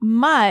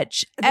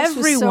much. This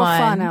everyone. was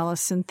so fun,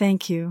 Allison.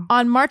 Thank you.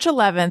 On March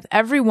 11th,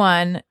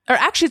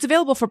 it's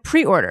available for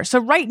pre-order. So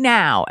right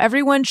now,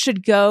 everyone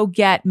should go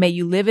get May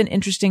You Live in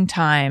Interesting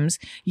Times,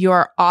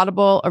 your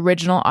Audible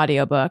original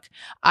audiobook.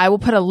 I will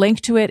put a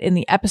link to it in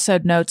the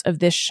episode notes of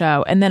this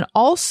show. And then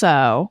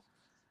also,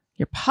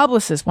 your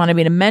publicist wanted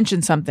me to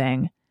mention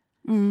something.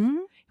 Mm-hmm.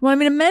 You wanted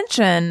me to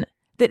mention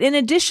that in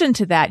addition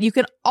to that, you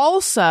can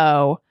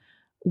also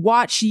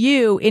watch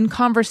you in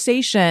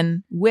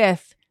conversation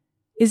with,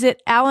 is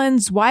it Alan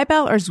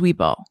Zweibel or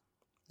Zwiebel?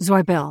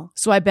 Zweibel.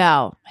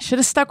 Zweibel. I should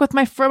have stuck with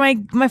my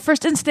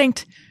first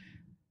instinct.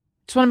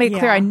 Just want to make it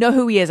clear. Yeah. I know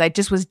who he is. I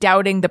just was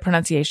doubting the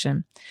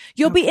pronunciation.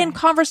 You'll be in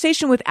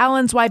conversation with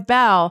Alan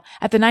Zweibel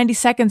at the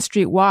 92nd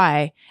Street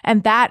Y,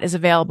 and that is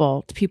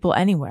available to people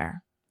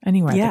anywhere.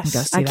 Anywhere they can go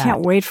Yes, see I that.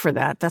 can't wait for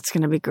that. That's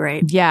going to be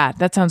great. Yeah,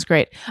 that sounds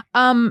great.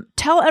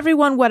 Tell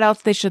everyone what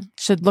else they should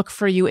look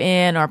for you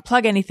in, or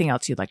plug anything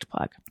else you'd like to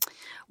plug.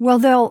 Well,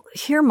 they'll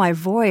hear my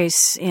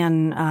voice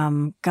in,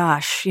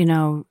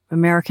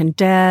 American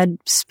Dad,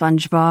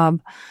 SpongeBob,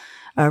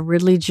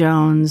 Ridley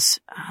Jones,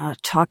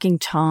 Talking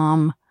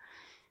Tom.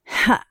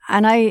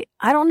 And I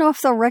don't know if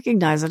they'll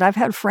recognize it. I've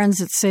had friends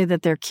that say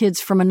that their kids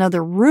from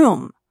another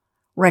room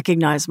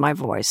recognize my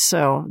voice.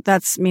 So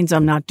that means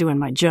I'm not doing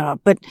my job.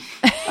 But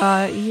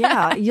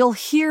yeah, you'll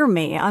hear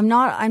me. I'm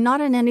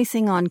not in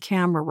anything on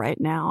camera right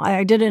now.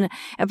 I did an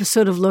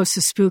episode of Los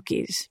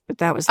Spookies, but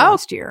that was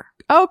last year.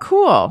 Oh,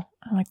 cool.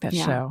 I like that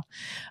Yeah.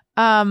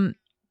 show.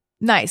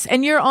 Nice.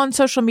 And you're on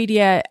social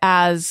media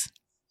as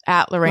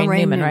at Lorraine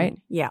Newman, right?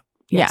 Yeah.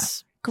 Yeah.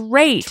 Yes.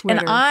 Great. Twitter.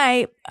 And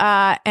I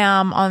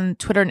am on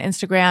Twitter and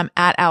Instagram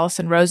at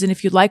Allison Rosen.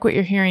 If you like what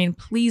you're hearing,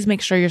 please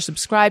make sure you're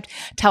subscribed.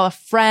 Tell a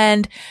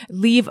friend.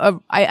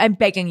 I'm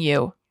begging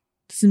you.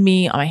 This is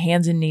me on my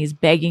hands and knees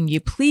begging you.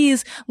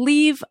 Please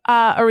leave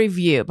a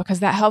review because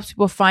that helps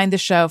people find the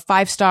show.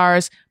 5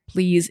 stars.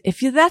 please,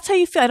 that's how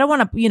you feel, I don't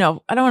want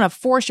to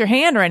force your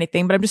hand or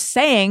anything, but I'm just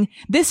saying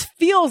this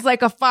feels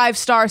like a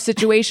 5-star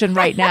situation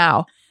right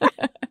now.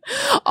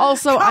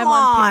 Also, Come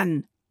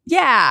on.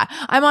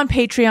 I'm on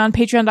Patreon,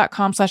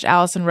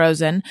 patreon.com/Allison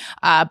Rosen.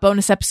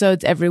 Bonus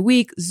episodes every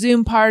week,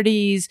 Zoom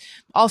parties,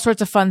 all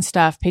sorts of fun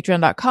stuff.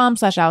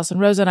 Patreon.com/Allison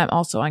Rosen. I'm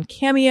also on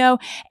Cameo,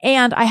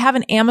 and I have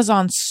an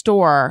Amazon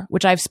store,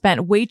 which I've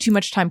spent way too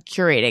much time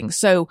curating.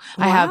 So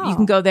you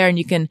can go there and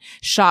you can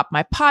shop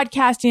my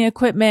podcasting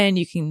equipment.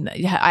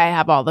 I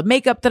have all the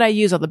makeup that I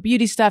use, all the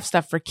beauty stuff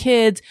for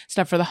kids,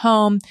 stuff for the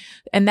home.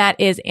 And that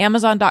is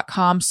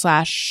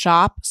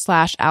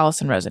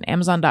Amazon.com/shop/Allison Rosen.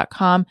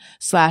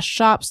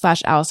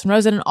 Amazon.com/shop/Allison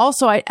Rosen. And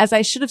also, as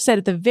I should have said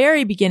at the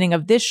very beginning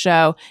of this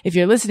show, if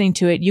you're listening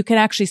to it, you can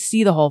actually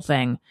see the whole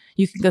thing.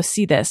 You can go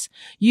see this.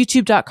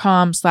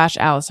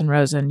 YouTube.com/Allison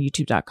Rosen.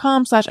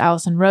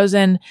 YouTube.com/Allison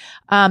Rosen.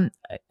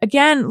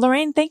 Again,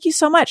 Lorraine, thank you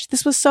so much.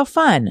 This was so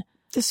fun.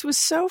 This was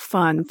so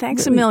fun.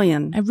 Thanks a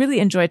million. I really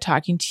enjoyed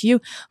talking to you.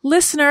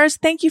 Listeners,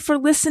 thank you for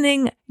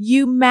listening.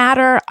 You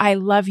matter. I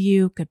love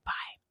you. Goodbye.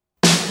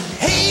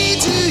 Hey,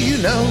 do you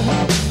know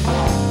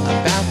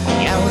about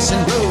the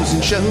Allison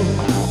Rosen show?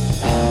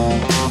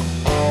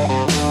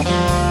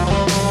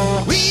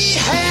 We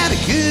had a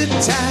good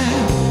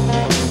time,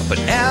 but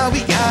now we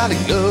gotta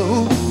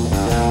go.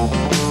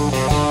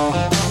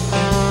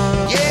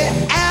 Yeah,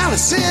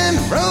 Allison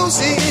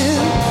Rosen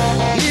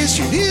is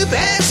your new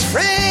best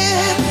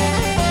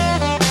friend.